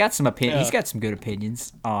right. He's got some opinion. Yeah. He's got some good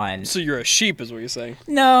opinions on. So you're a sheep, is what you're saying.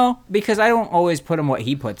 No, because I don't always put him what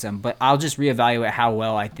he puts him, but I'll just reevaluate how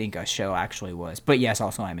well I think a show actually was. But yes,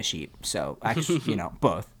 also I'm a sheep, so actually,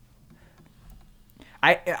 both.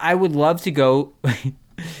 I would love to go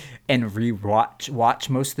and watch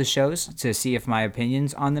most of the shows to see if my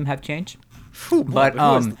opinions on them have changed. Whew, boy, But who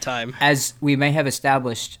has the time? as we may have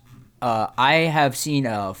established, I have seen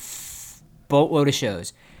a boatload of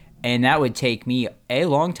shows, and that would take me a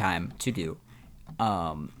long time to do.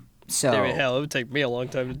 So Damn it, hell, it would take me a long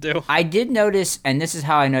time to do. I did notice, and this is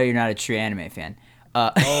how I know you're not a true anime fan.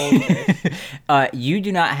 Okay. You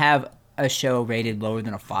do not have a show rated lower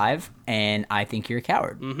than a 5, and I think you're a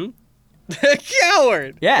coward.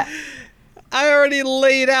 Coward! Yeah, I already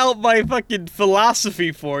laid out my fucking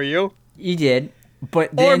philosophy for you. you did.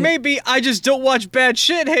 But then, Or maybe I just don't watch bad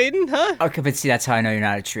shit, Hayden, huh? okay, but see, that's how I know you're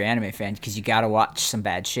not a true anime fan, because you gotta watch some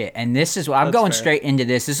bad shit. And this is what I'm That's going fair. straight into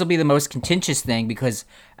this. This will be the most contentious thing, because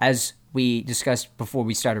as we discussed before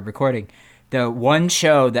we started recording, the one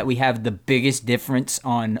show that we have the biggest difference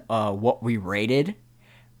on what we rated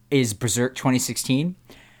is Berserk 2016.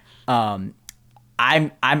 I'm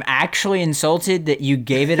actually insulted that you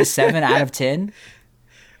gave it a 7 out of 10.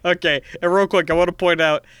 Okay, and real quick, I want to point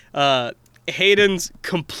out Hayden's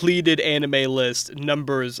completed anime list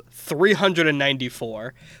numbers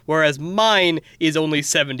 394, whereas mine is only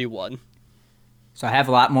 71. So I have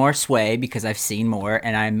a lot more sway because I've seen more,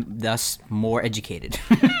 and I'm thus more educated.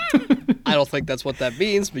 I don't think that's what that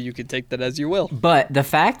means, but you can take that as you will. But the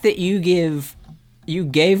fact that you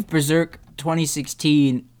gave Berserk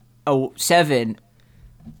 2016 a 7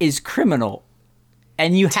 is criminal,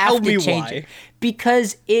 and you Tell have me to change why. it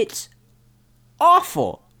because it's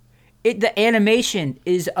awful. The animation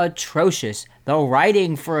is atrocious. The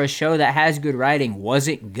writing for a show that has good writing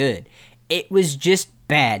wasn't good. It was just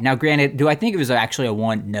bad. Now, granted, do I think it was actually a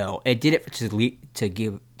 1? No. It did it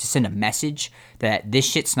to send a message that this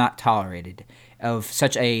shit's not tolerated of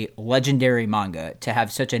such a legendary manga to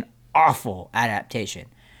have such an awful adaptation.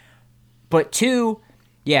 But 2,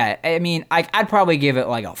 yeah, I mean, I'd probably give it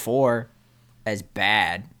like a 4 as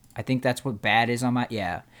bad. I think that's what bad is on my,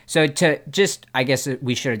 yeah. So I guess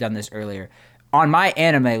we should have done this earlier. On my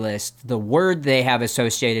anime list, the word they have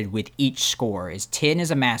associated with each score is 10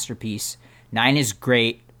 is a masterpiece, 9 is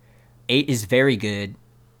great, 8 is very good,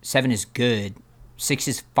 7 is good, 6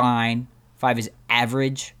 is fine, 5 is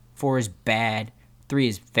average, 4 is bad, 3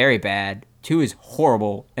 is very bad, 2 is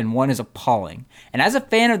horrible, and 1 is appalling. And as a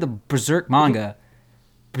fan of the Berserk manga,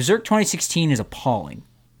 Berserk 2016 is appalling.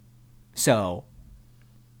 So,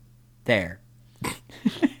 there.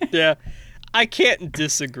 Yeah, I can't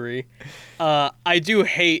disagree. I do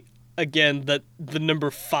hate, again, that the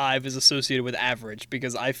number 5 is associated with average,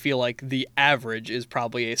 because I feel like the average is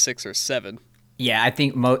probably a 6 or 7. Yeah, I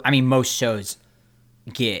think most shows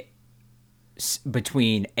get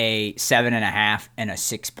between a 7.5 and a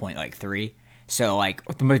 6.3. So like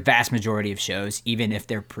the vast majority of shows, even if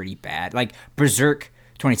they're pretty bad, like Berserk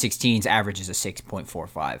 2016's average is a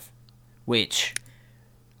 6.45, which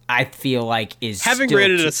I feel like is Having still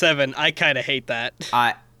rated it a 7, I kind of hate that.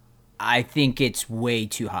 I think it's way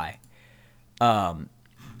too high.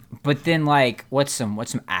 But then like what's some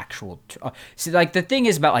actual see, like the thing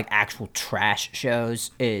is about like actual trash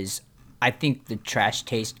shows is I think the Trash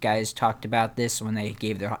Taste guys talked about this when they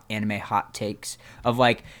gave their anime hot takes of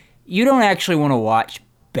like you don't actually want to watch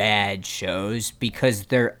bad shows because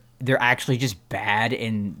they're actually just bad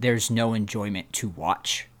and there's no enjoyment to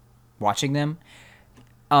watching them.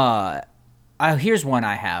 Here's one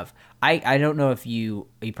I have. I don't know if you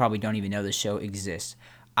probably don't even know the show exists.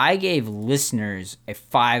 I gave Listeners a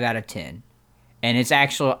 5 out of 10, and its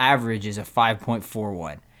actual average is a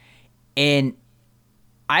 5.41. And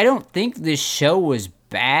I don't think this show was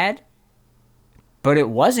bad, but it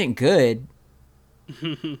wasn't good.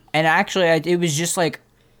 And actually, it was just like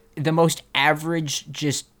the most average,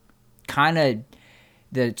 just kind of,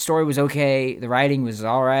 the story was okay, the writing was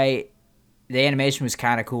all right, the animation was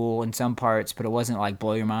kind of cool in some parts, but it wasn't like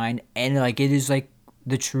blow your mind. And like it is like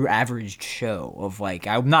the true average show of like,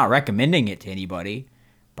 I'm not recommending it to anybody,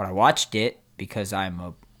 but I watched it because I'm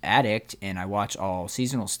a addict and I watch all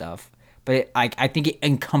seasonal stuff. But I think it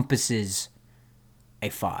encompasses a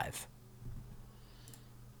 5.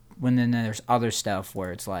 When then there's other stuff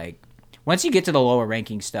where it's like, once you get to the lower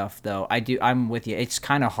ranking stuff though, I'm with you. It's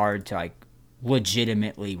kind of hard to like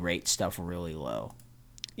legitimately rate stuff really low.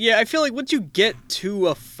 Yeah, I feel like once you get to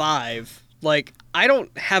a 5, like, I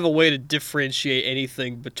don't have a way to differentiate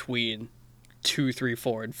anything between 2, 3,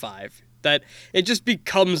 4, and 5. That it just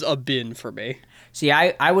becomes a bin for me. See,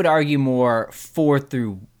 I would argue more 4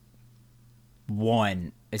 through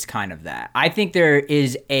 1 is kind of that. I think there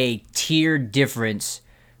is a tier difference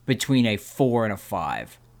between a 4 and a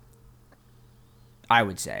 5. I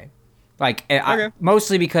would say. Like, Okay.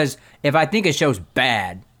 mostly because if I think a show's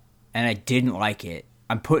bad and I didn't like it,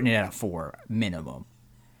 I'm putting it at a 4 minimum.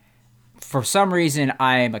 For some reason,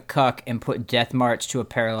 I am a cuck and put Death March to a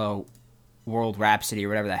Parallel World Rhapsody or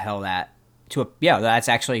whatever the hell that to a that's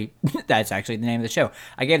actually the name of the show.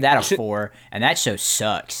 I gave that a 4, and that show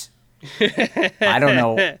sucks. I don't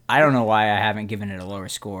know why I haven't given it a lower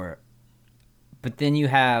score. But then you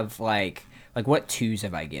have like what 2s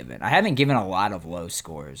have I given? I haven't given a lot of low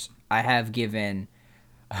scores. I have given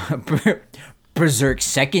Berserk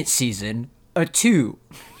second season a 2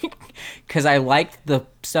 because I liked the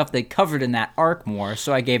stuff they covered in that arc more,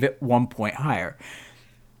 so I gave it 1 point higher.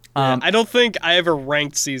 I don't think I ever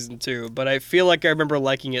ranked season 2, but I feel like I remember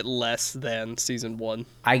liking it less than season 1.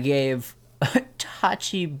 I gave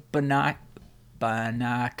Tachi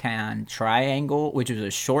Banakan Triangle, which was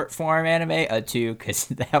a short form anime, a 2 because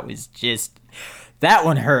that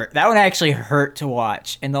one hurt. That one actually hurt to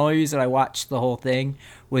watch, and the only reason I watched the whole thing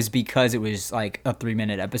was because it was like a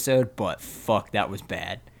 3-minute episode. But fuck, that was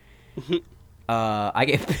bad. I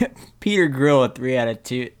gave Peter Grill a 3 out of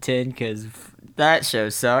 10 because that show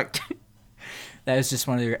sucked. That was just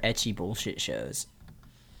one of their ecchi bullshit shows.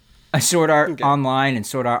 Sword Art Online and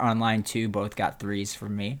Sword Art Online 2 both got 3s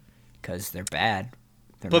from me because they're bad.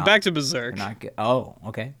 But back to Berserk. They're not good. Oh,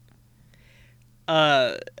 okay.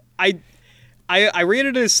 I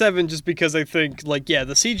rated it a 7 just because I think, like, yeah,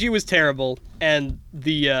 the CG was terrible, and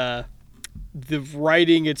the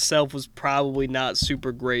writing itself was probably not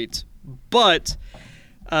super great. But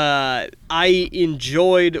I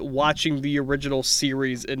enjoyed watching the original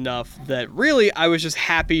series enough that really I was just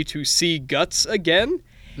happy to see Guts again.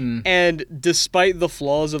 And despite the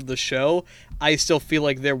flaws of the show, I still feel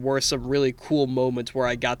like there were some really cool moments where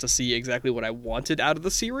I got to see exactly what I wanted out of the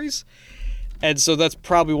series. And so that's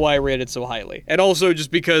probably why I rated it so highly. And also just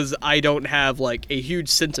because I don't have like a huge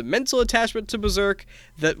sentimental attachment to Berserk,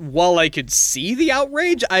 that while I could see the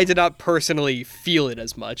outrage, I did not personally feel it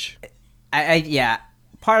as much. Yeah,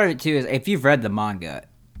 part of it too is if you've read the manga,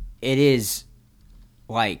 it is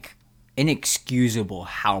like inexcusable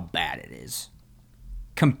how bad it is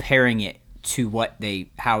comparing it to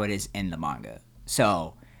how it is in the manga.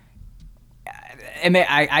 So I mean,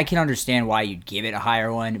 I can understand why you'd give it a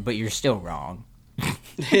higher one, but you're still wrong.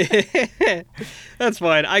 That's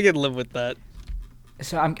fine. I can live with that.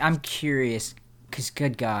 So I'm curious, because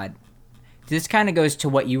good God, this kind of goes to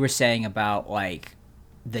what you were saying about like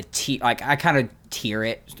like I kind of tier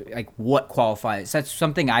it, like what qualifies. That's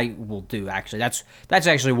something I will do actually. That's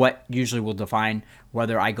actually what usually will define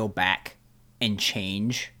whether I go back and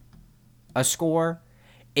change a score.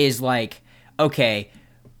 Is like, okay,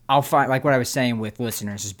 I'll find, like what I was saying with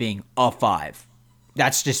listeners as being a 5.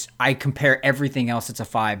 That's just, I compare everything else that's a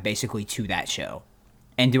 5 basically to that show.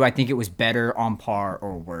 And do I think it was better, on par,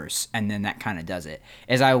 or worse? And then that kind of does it.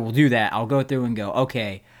 As I will do that, I'll go through and go,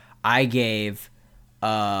 okay, I gave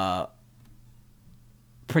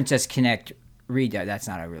Princess Connect Rita, that's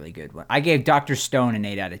not a really good one. I gave Dr. Stone an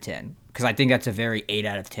 8 out of 10 because I think that's a very 8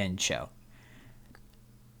 out of 10 show.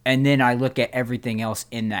 And then I look at everything else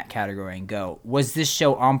in that category and go, was this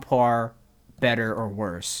show on par, better, or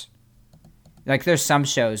worse? Like, there's some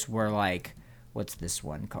shows where, like, what's this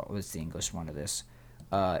one called? What's the English one of this?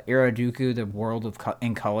 Iraduku, The World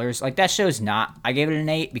in Colors. Like, that show's not... I gave it an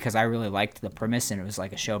 8 because I really liked the premise and it was,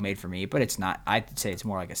 like, a show made for me. But it's not... I'd say it's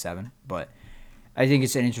more like a 7. But I think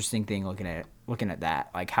it's an interesting thing looking at that.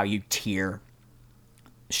 Like, how you tier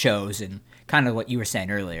shows and kind of what you were saying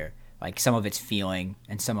earlier. Like, some of it's feeling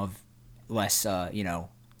and some of less,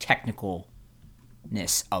 technicalness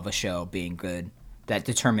of a show being good. That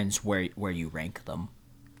determines where you rank them.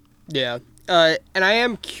 Yeah. And I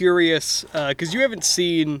am curious, because you haven't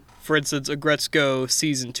seen, for instance, Agretzko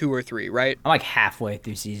Season 2 or 3, right? I'm like halfway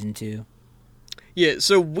through Season 2. Yeah,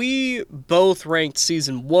 so we both ranked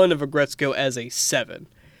Season 1 of Agretzko as a 7.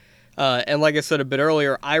 And like I said a bit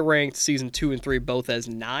earlier, I ranked Season 2 and 3 both as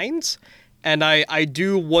 9s. And I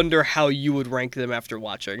do wonder how you would rank them after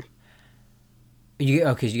watching.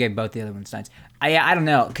 Because you gave both the other ones 9s. I don't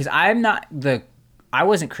know, because I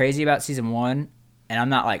wasn't crazy about Season 1, and I'm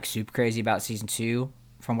not, like, super crazy about Season 2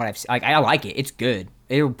 from what I've seen. Like, I like it. It's good.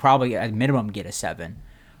 It'll probably, at minimum, get a 7.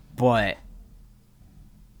 But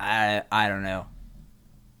I don't know.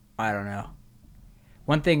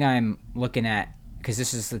 One thing I'm looking at, because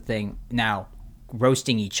this is the thing now,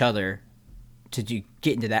 roasting each other to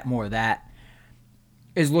get into that more of that,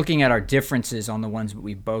 is looking at our differences on the ones that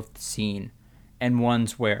we've both seen and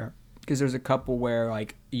ones where, because there's a couple where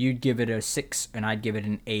like you'd give it a 6 and I'd give it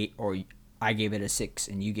an 8, or I gave it a 6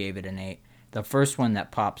 and you gave it an 8. The first one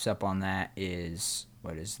that pops up on that is,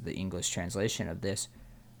 what is the English translation of this?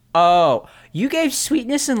 Oh, you gave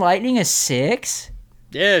Sweetness and Lightning a 6?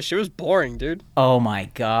 Yeah, she was boring, dude. Oh my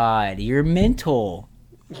god, you're mental.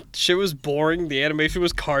 Shit was boring. The animation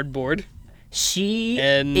was cardboard. She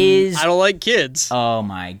And is. I don't like kids. Oh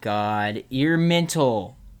my god, you're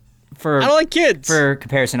mental. I don't like kids. For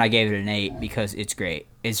comparison, I gave it an 8 because it's great.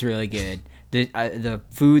 It's really good. The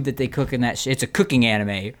food that they cook in that it's a cooking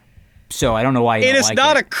anime. So I don't know why you don't like it. It is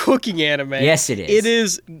not a cooking anime. Yes, it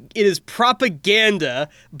is. It is propaganda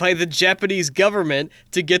by the Japanese government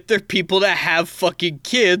to get their people to have fucking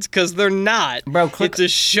kids, because they're not. Bro, it's a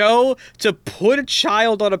show to put a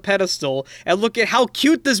child on a pedestal and look at how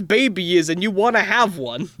cute this baby is, and you want to have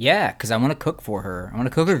one. Yeah, because I want to cook for her. I want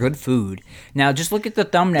to cook her good food. Now, just look at the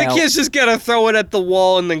thumbnail. The kid's just gonna throw it at the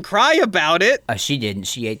wall and then cry about it. She didn't.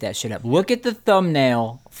 She ate that shit up. Look at the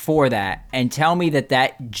thumbnail for that and tell me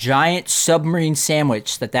that giant submarine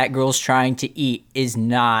sandwich that girl's trying to eat is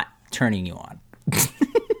not turning you on.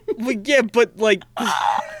 Well, yeah, but like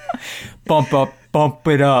bump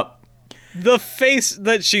it up. The face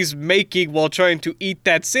that she's making while trying to eat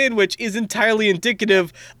that sandwich is entirely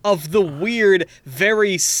indicative of the weird,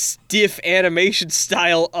 very stiff animation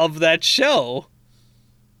style of that show.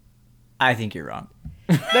 I think you're wrong.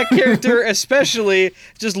 That character especially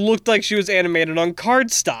just looked like she was animated on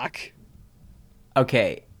cardstock.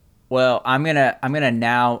 Okay, well, I'm gonna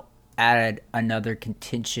now add another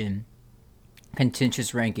contentious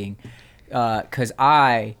ranking, because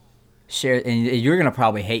I share, and you're gonna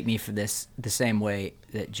probably hate me for this the same way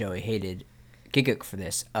that Joey hated Giguk for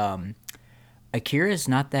this. Akira's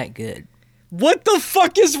not that good. What the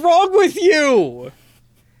fuck is wrong with you?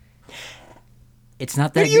 It's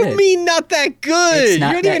not that good. What do good. you mean not that good? It's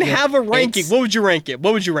not you don't even that have a ranking. What would you rank it?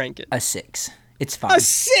 A 6. It's fine. A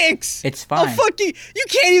 6? It's fine. A fucking, you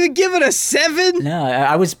can't even give it a 7? No,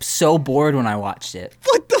 I was so bored when I watched it.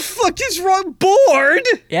 What the fuck is wrong? Bored?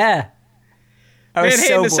 Yeah. I was Man,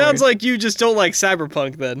 so it bored. sounds like you just don't like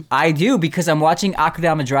Cyberpunk then. I do, because I'm watching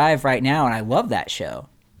Akudama Drive right now, and I love that show.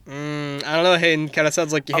 I don't know, Hayden. Kind of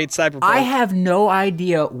sounds like you hate Cyberpunk. I have no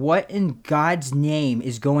idea what in God's name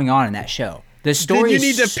is going on in that show. The story then you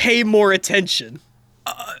need to pay more attention.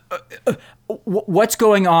 What's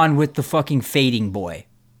going on with the fucking fading boy?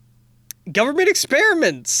 Government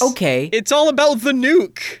experiments. Okay. It's all about the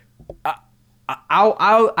nuke.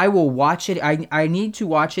 I will watch it. I need to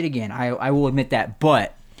watch it again. I will admit that.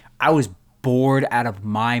 But I was bored out of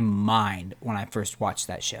my mind when I first watched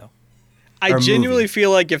that show. I genuinely feel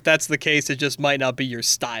like if that's the case, it just might not be your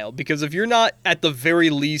style. Because if you're not at the very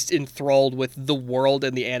least enthralled with the world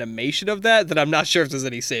and the animation of that, then I'm not sure if there's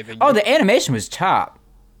any saving you. Oh, the animation was top.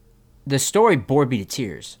 The story bored me to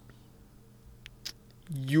tears.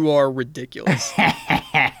 You are ridiculous.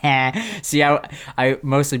 See, I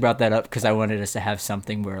mostly brought that up because I wanted us to have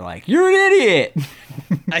something where, like, you're an idiot.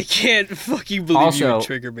 I can't fucking believe you would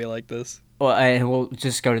trigger me like this. Well, we'll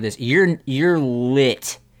just go to this. You're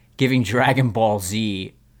lit giving Dragon Ball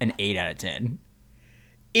Z an 8 out of 10.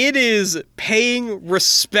 It is paying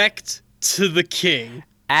respect to the king.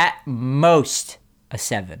 At most, a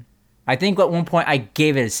 7. I think at one point I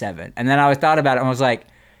gave it a 7. And then I thought about it and I was like,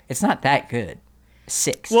 it's not that good.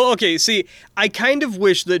 6. Well, okay, see, I kind of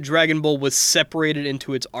wish that Dragon Ball was separated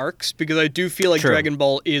into its arcs, because I do feel like Dragon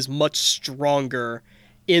Ball is much stronger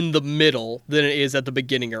in the middle than it is at the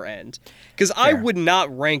beginning or end. Because I would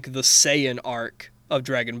not rank the Saiyan arc of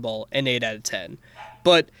Dragon Ball an 8 out of 10.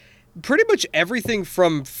 But pretty much everything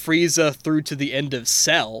from Frieza through to the end of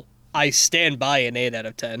Cell, I stand by an 8 out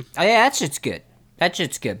of 10. Oh, yeah, that shit's good. That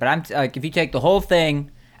shit's good. But I'm like, if you take the whole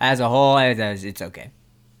thing as a whole, it's okay.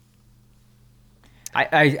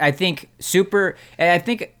 I think Super, and I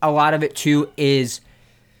think a lot of it too is,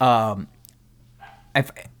 I'm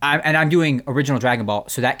doing original Dragon Ball,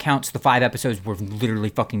 so that counts the 5 episodes where literally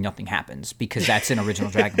fucking nothing happens, because that's an original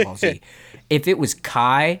Dragon Ball Z. If it was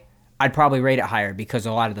Kai, I'd probably rate it higher because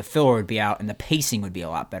a lot of the filler would be out and the pacing would be a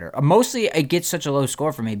lot better. Mostly it gets such a low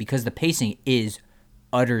score for me because the pacing is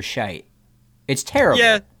utter shite. It's terrible.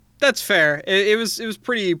 Yeah, that's fair. It was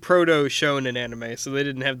pretty proto shonen anime, so they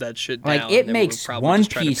didn't have that shit down. Like, it makes One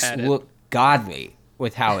Piece look godly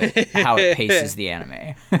with how it paces the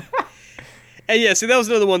anime. And yeah, see, that was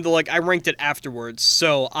another one that, like, I ranked it afterwards,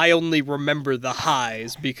 so I only remember the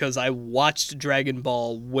highs because I watched Dragon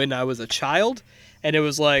Ball when I was a child, and it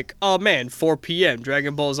was like, oh man, 4 p.m.,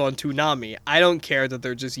 Dragon Ball is on Toonami. I don't care that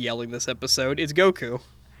they're just yelling this episode. It's Goku.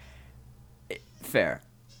 Fair.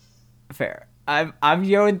 I'm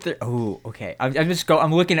going through. Oh, okay.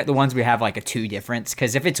 I'm looking at the ones we have like a 2 difference,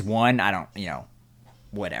 because if it's 1, I don't,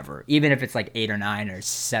 whatever. Even if it's like 8 or 9 or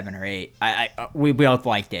 7 or 8, we both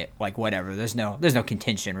liked it. Like whatever. There's no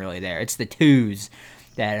contention really there. It's the 2s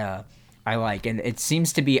that I like, and it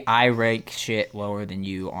seems to be I rank shit lower than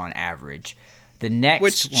you on average. The next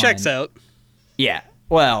Which checks out. Yeah.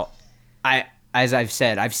 Well, as I've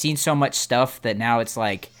said, I've seen so much stuff that now it's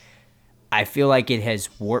like I feel like it has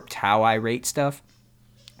warped how I rate stuff,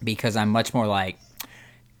 because I'm much more like,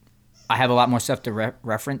 I have a lot more stuff to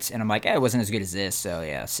reference, and I'm like, it wasn't as good as this, so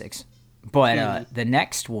yeah, 6. But the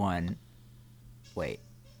next one, wait,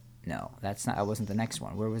 no, that wasn't the next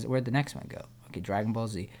one. Where'd the next one go? Okay, Dragon Ball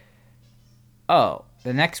Z. Oh,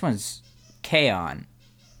 the next one's K-On!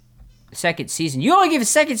 Second season. You only give a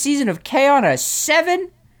second season of K-On! A 7?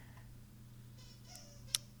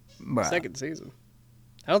 Bruh. Second season.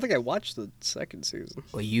 I don't think I watched the second season.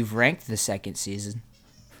 Well, you've ranked the second season.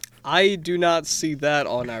 I do not see that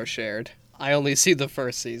on our shared. I only see the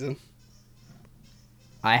first season.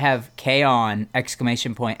 I have K-On! !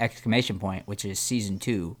 Which is season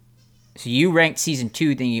 2. So you ranked season 2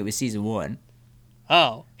 thinking it was season 1.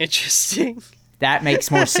 Oh, interesting. That makes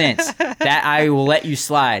more sense. That I will let you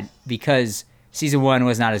slide, because season 1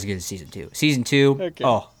 was not as good as season 2. Season 2, okay.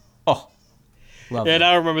 Love Yeah, it. and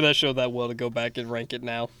I don't remember that show that well to go back and rank it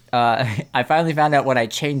now. I finally found out what I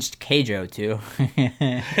changed Keijo to.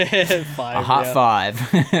 5, A hot 5.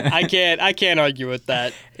 I can't argue with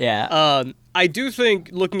that. Yeah. I do think,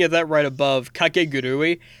 looking at that right above,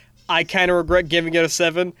 Kakegurui, I kind of regret giving it a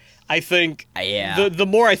 7. I think the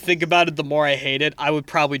more I think about it, the more I hate it. I would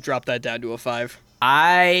probably drop that down to a 5.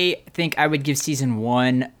 I think I would give season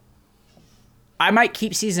 1. I might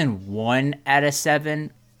keep season 1 at a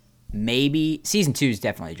 7. Maybe. Season 2 is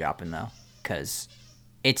definitely dropping, though, because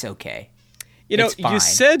it's okay. You fine.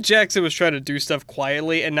 said Jackson was trying to do stuff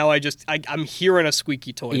quietly, and now I'm hearing a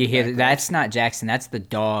squeaky toy. You hear that's not Jackson. That's the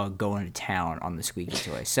dog going to town on the squeaky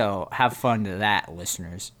toy. So have fun to that,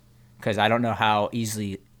 listeners, because I don't know how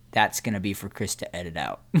easily that's going to be for Chris to edit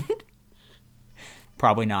out.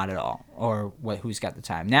 Probably not at all. Or who's got the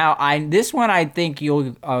time. Now, this one I think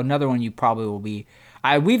another one you probably will be.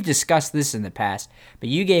 We've discussed this in the past, but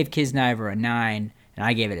you gave Kiznaiver a 9, and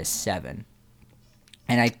I gave it a 7.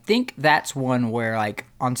 And I think that's one where, like,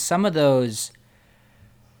 on some of those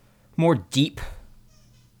more deep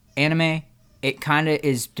anime, it kind of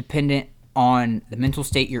is dependent on the mental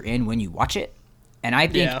state you're in when you watch it. And I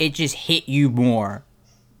think it just hit you more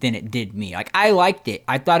than it did me. Like, I liked it.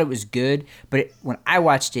 I thought it was good, but when I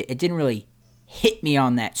watched it, it didn't really hit me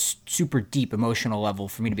on that super deep emotional level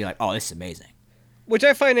for me to be like, oh, this is amazing. Which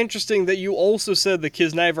I find interesting that you also said that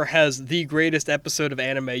Kiznaiver has the greatest episode of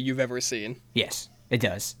anime you've ever seen. Yes, it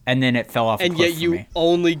does. And then it fell off a and cliff yet for you me.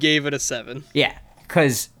 only gave it a 7. Yeah,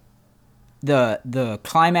 because the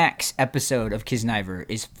climax episode of Kiznaiver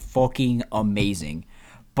is fucking amazing,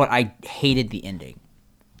 but I hated the ending.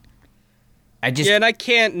 And I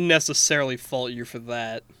can't necessarily fault you for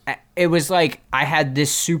that. It was like I had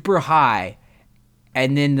this super high,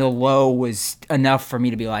 and then the low was enough for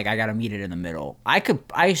me to be like, I gotta meet it in the middle.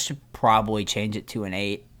 I should probably change it to an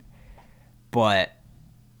 8, but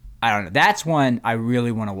I don't know. That's one I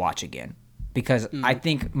really want to watch again, because I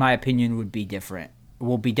think my opinion would be different.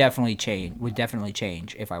 Would definitely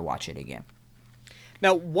change if I watch it again.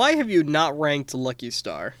 Now, why have you not ranked Lucky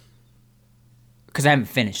Star? Because I haven't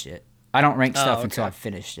finished it. I don't rank stuff until I've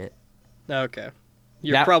finished it. Okay.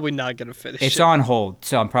 You're probably not going to finish it. It's on hold,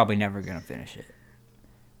 so I'm probably never going to finish it.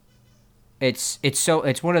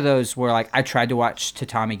 It's one of those where, like, I tried to watch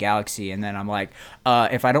Tatami Galaxy, and then I'm like,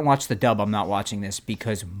 if I don't watch the dub, I'm not watching this,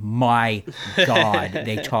 because my God,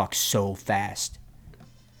 they talk so fast.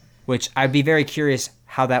 Which I'd be very curious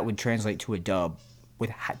how that would translate to a dub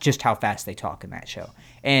with just how fast they talk in that show.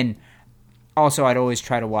 And also, I'd always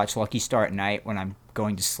try to watch Lucky Star at night when I'm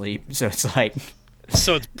going to sleep, so it's like...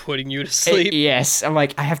 So it's putting you to sleep? Yes. I'm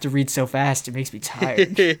like, I have to read so fast, it makes me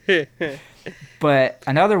tired. But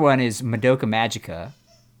another one is Madoka Magica.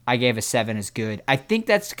 I gave a 7 as good. I think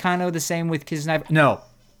that's kind of the same with Kiznaiver. No.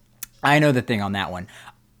 I know the thing on that one.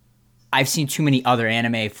 I've seen too many other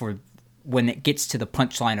anime for when it gets to the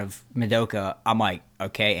punchline of Madoka, I'm like,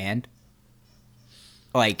 okay, and?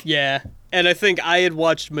 Like... Yeah. And I think I had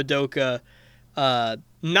watched Madoka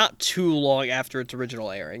not too long after its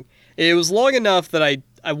original airing. It was long enough that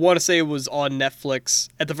I want to say it was on Netflix.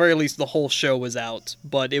 At the very least, the whole show was out,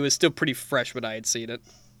 but it was still pretty fresh when I had seen it.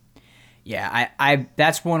 Yeah, I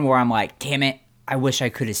that's one where I'm like, damn it, I wish I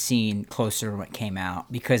could have seen closer when it came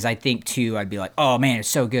out, because I think, too, I'd be like, oh, man, it's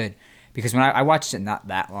so good. Because when I watched it not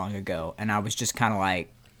that long ago, and I was just kind of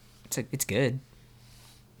like, it's good,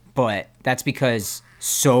 but that's because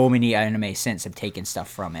so many anime since have taken stuff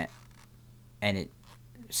from it, and it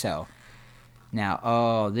so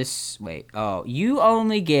now you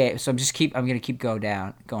only gave so I'm gonna keep going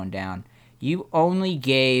down. You only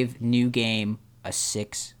gave New Game a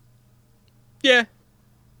 6. Yeah.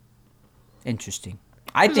 Interesting.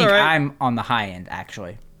 I think I'm on the high end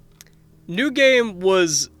actually. New Game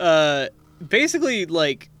was basically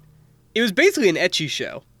like it was basically an ecchi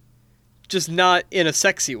show, just not in a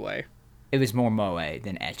sexy way. It was more moe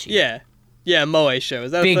than ecchi. Yeah, moe show.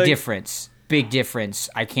 Is that big a thing? difference? Big difference.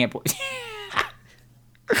 I can't believe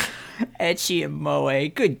ecchi and moe.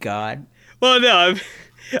 Good God. Well, no,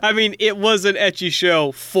 I mean it was an ecchi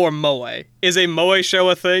show for moe. Is a moe show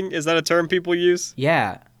a thing? Is that a term people use?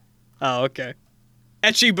 Yeah. Oh, okay.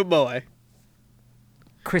 Ecchi but moe.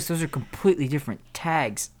 Chris, those are completely different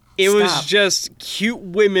tags. It Stop. was just cute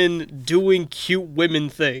women doing cute women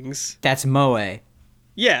things. That's moe.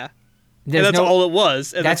 Yeah. And that's all it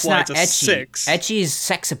was, and that's why not it's a 6. Ecchi is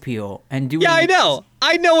sex appeal and doing. Yeah, I know.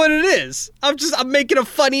 I know what it is. I'm making a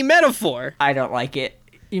funny metaphor. I don't like it.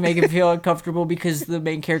 You make it feel uncomfortable because the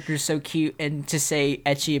main character is so cute, and to say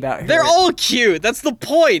ecchi about her. They're all cute. That's the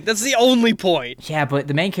point. That's the only point. Yeah, but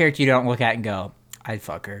the main character you don't look at and go, I'd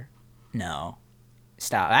fuck her. No.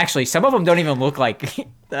 Stop. Actually, some of them don't even look like...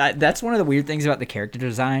 That's one of the weird things about the character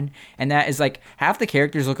design, and that is like half the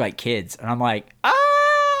characters look like kids, and I'm like,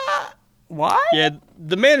 why? Yeah,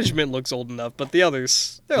 the management looks old enough, but the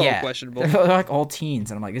others, they're all questionable. They're like all teens,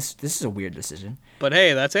 and I'm like, this is a weird decision. But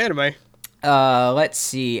hey, that's anime. Let's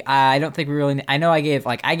see. I don't think we really. I know I gave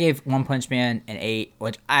One Punch Man an 8,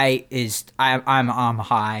 which I'm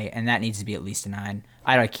high, and that needs to be at least a 9.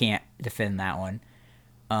 I can't defend that one.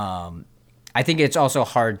 I think it's also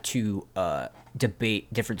hard to debate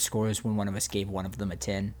different scores when one of us gave one of them a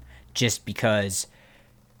 10, just because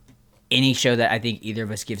any show that I think either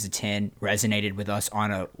of us gives a 10 resonated with us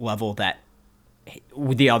on a level that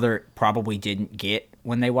the other probably didn't get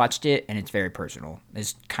when they watched it, and it's very personal.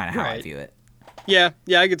 Is kind of how I view it. Yeah,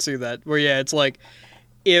 I could see that. Where it's like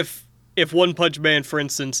if One Punch Man, for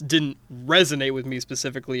instance, didn't resonate with me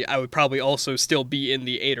specifically, I would probably also still be in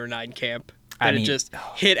the 8 or 9 camp. And it just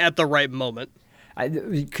hit at the right moment.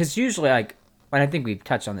 Because usually, like, and I think we've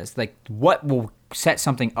touched on this, like, what will set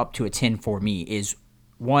something up to a 10 for me is,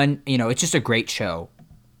 one, it's just a great show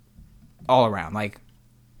all around. Like,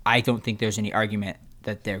 I don't think there's any argument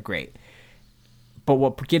that they're great. But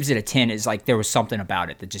what gives it a 10 is, like, there was something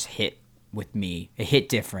about it that just hit with me. It hit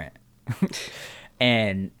different.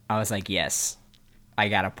 And I was like, yes, I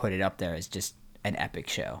got to put it up there as just an epic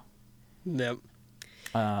show. Yep.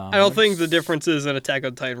 I don't think the differences in Attack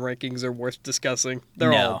on Titan rankings are worth discussing.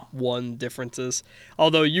 They're all 1 differences.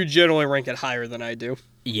 Although you generally rank it higher than I do.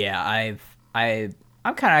 Yeah, I'm kind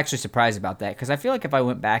of actually surprised about that, because I feel like if I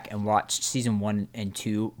went back and watched season 1 and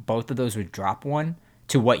 2, both of those would drop 1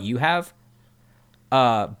 to what you have.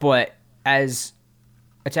 But as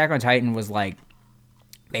Attack on Titan was like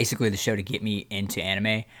basically the show to get me into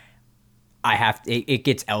anime, it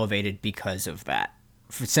gets elevated because of that,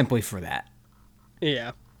 simply for that.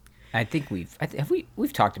 Yeah, I think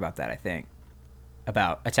we've talked about that. I think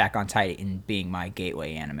about Attack on Titan being my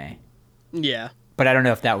gateway anime. Yeah, but I don't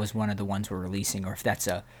know if that was one of the ones we're releasing, or if that's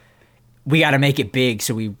we got to make it big,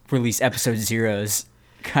 so we release episode zeros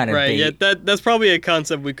kind of. Right. bait. Yeah, that's probably a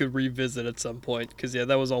concept we could revisit at some point, because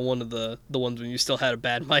that was on one of the ones when you still had a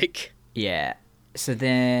bad mic. Yeah. So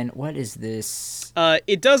then, what is this?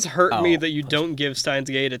 It does hurt me that you don't give Steins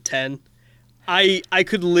Gate a 10. I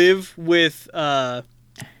could live with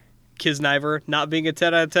Kisniver not being a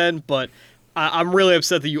 10 out of 10, but I'm really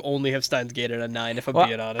upset that you only have Steins Gate at a 9, if I'm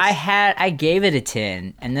being honest. I gave it a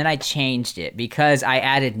 10, and then I changed it because I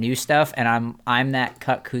added new stuff, and I'm that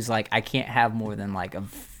cuck who's like, I can't have more than like a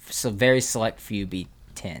very select few be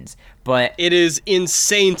 10s. But it is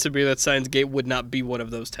insane to me that Steins Gate would not be one of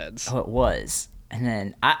those 10s. Oh, it was. And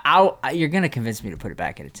then you're gonna convince me to put it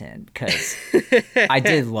back at a 10, because I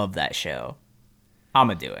did love that show. I'm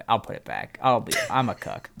gonna do it. I'll put it back. I'm a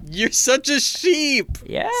cuck. You're such a sheep.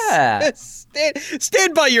 Yeah.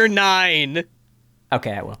 Stand by your 9.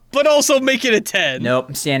 Okay, I will. But also make it a 10. Nope,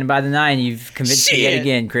 I'm standing by the 9. You've convinced me yet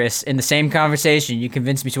again, Chris. In the same conversation, you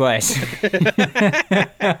convinced me twice.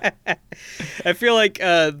 I feel like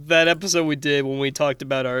that episode we did when we talked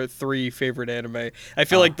about our 3 favorite anime, I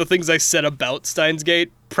feel like the things I said about Steins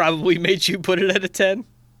Gate probably made you put it at a 10.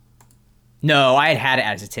 No, I had it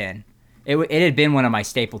as a 10. It had been one of my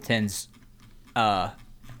staple 10s. And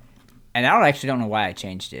I actually don't know why I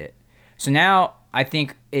changed it. So now I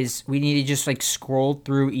think we need to just like scroll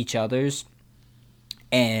through each other's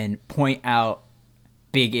and point out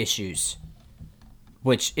big issues,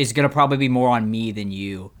 which is gonna probably be more on me than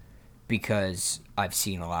you because I've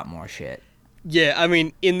seen a lot more shit. Yeah, I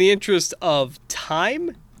mean, in the interest of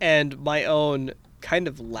time and my own kind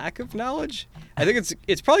of lack of knowledge, I think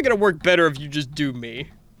it's probably gonna work better if you just do me.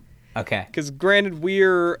 Okay. Because granted,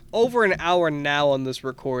 we're over an hour now on this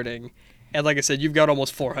recording, and like I said, you've got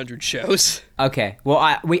almost 400 shows. Okay. Well,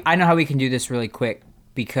 I know how we can do this really quick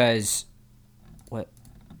because I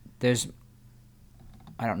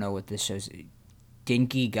don't know what this shows.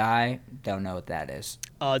 Dinky Guy, don't know what that is.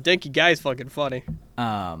 Dinky Guy's fucking funny.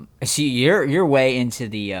 See, you're way into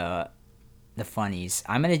the funnies.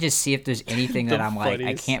 I'm gonna just see if there's anything that I'm funnies. like,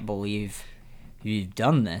 I can't believe you've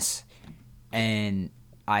done this, and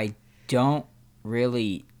I don't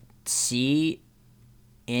really see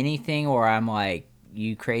anything where I'm like,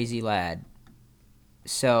 you crazy lad.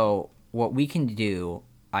 So what we can do,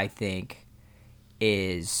 I think,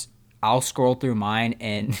 is I'll scroll through mine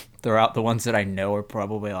and throw out the ones that I know are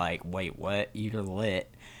probably like, wait, what? You're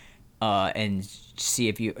lit. And see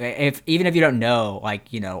if even if you don't know, like,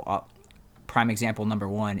 prime example number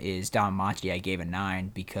 1 is Don Machi. I gave a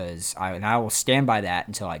 9 because I will stand by that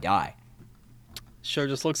until I die. Show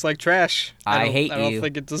just looks like trash. I hate I don't you.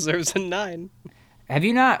 think it deserves a 9. Have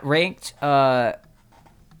you not ranked A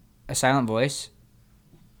Silent Voice?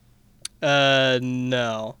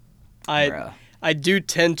 No. Bruh. I do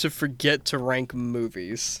tend to forget to rank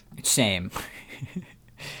movies. Same.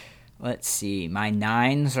 Let's see. My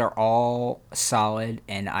 9s are all solid,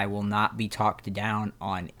 and I will not be talked down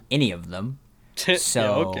on any of them. So, yeah,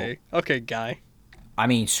 okay. Okay, Guy. I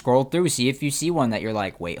mean, scroll through, see if you see one that you're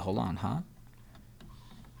like, wait, hold on, huh?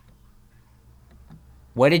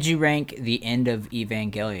 What did you rank the end of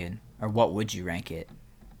Evangelion? Or what would you rank it?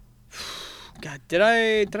 God, did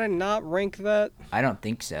I not rank that? I don't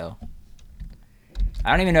think so. I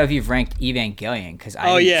don't even know if you've ranked Evangelion because I.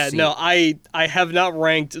 Oh didn't yeah, see no, it. I have not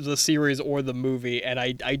ranked the series or the movie, and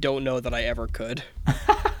I don't know that I ever could.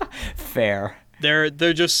 Fair. They're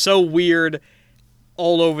just so weird,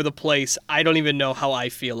 all over the place. I don't even know how I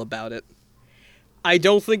feel about it. I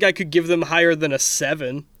don't think I could give them higher than a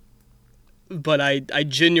 7, but I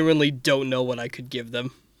genuinely don't know what I could give them.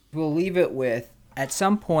 We'll leave it with, at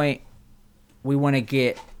some point, we want to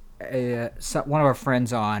get one of our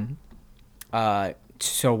friends on,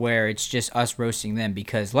 so where it's just us roasting them,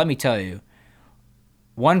 because let me tell you,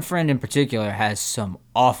 one friend in particular has some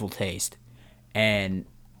awful taste, and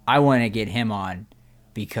I want to get him on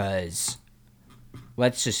because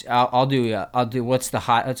let's just I'll do what's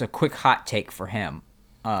a quick hot take for him.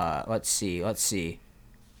 Let's see.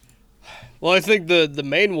 Well, I think the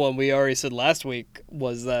main one we already said last week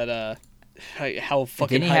was that how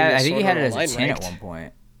fucking high I think he had it as a 10 at one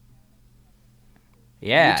point.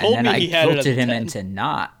 Yeah, told and then me I he had it as guilted a him 10. into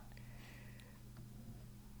not.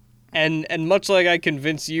 And much like I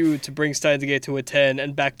convinced you to bring Steins Gate to a 10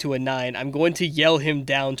 and back to a 9, I'm going to yell him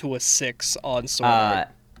down to a 6 on Sword Art.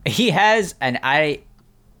 He has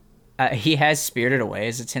Spirited Away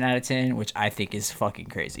as a 10 out of 10, which I think is fucking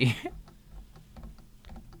crazy.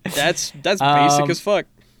 That's basic as fuck.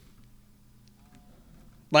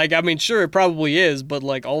 Like, I mean, sure, it probably is, but,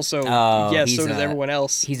 like, also, yes, so does everyone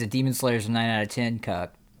else. He's a Demon Slayer's 9 out of 10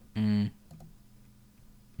 cuck.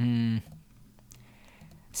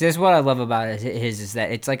 See, that's what I love about it is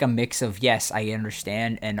that it's like a mix of, yes, I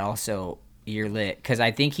understand, and also, you're lit. Because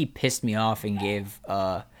I think he pissed me off and gave,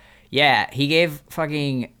 he gave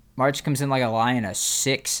fucking March Comes In Like a Lion a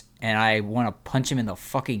 6, and I want to punch him in the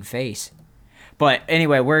fucking face. But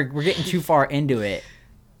anyway, we're getting too far into it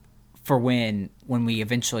for when we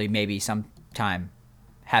eventually maybe sometime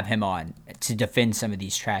have him on to defend some of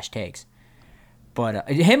these trash takes. But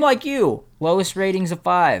him like you, lowest ratings of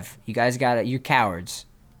 5. You guys got it. You're cowards.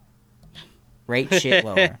 Rate shit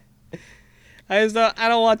lower. I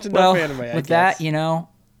don't watch enough anime. With that,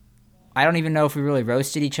 I don't even know if we really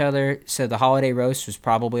roasted each other. So the holiday roast was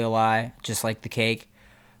probably a lie, just like the cake.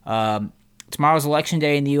 Tomorrow's election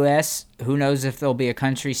day in the U.S. Who knows if there'll be a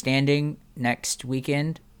country standing next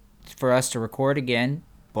weekend for us to record again.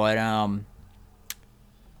 But,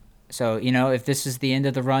 so, if this is the end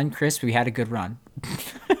of the run, Chris, we had a good run.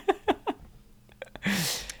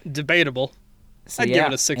 Debatable. So, I'd give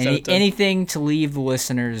it a 6 out of 10. Anything to leave the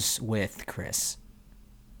listeners with, Chris?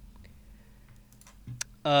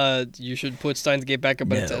 You should put Steins Gate back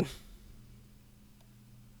up at a No. 10.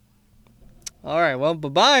 All right, well,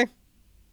 bye-bye.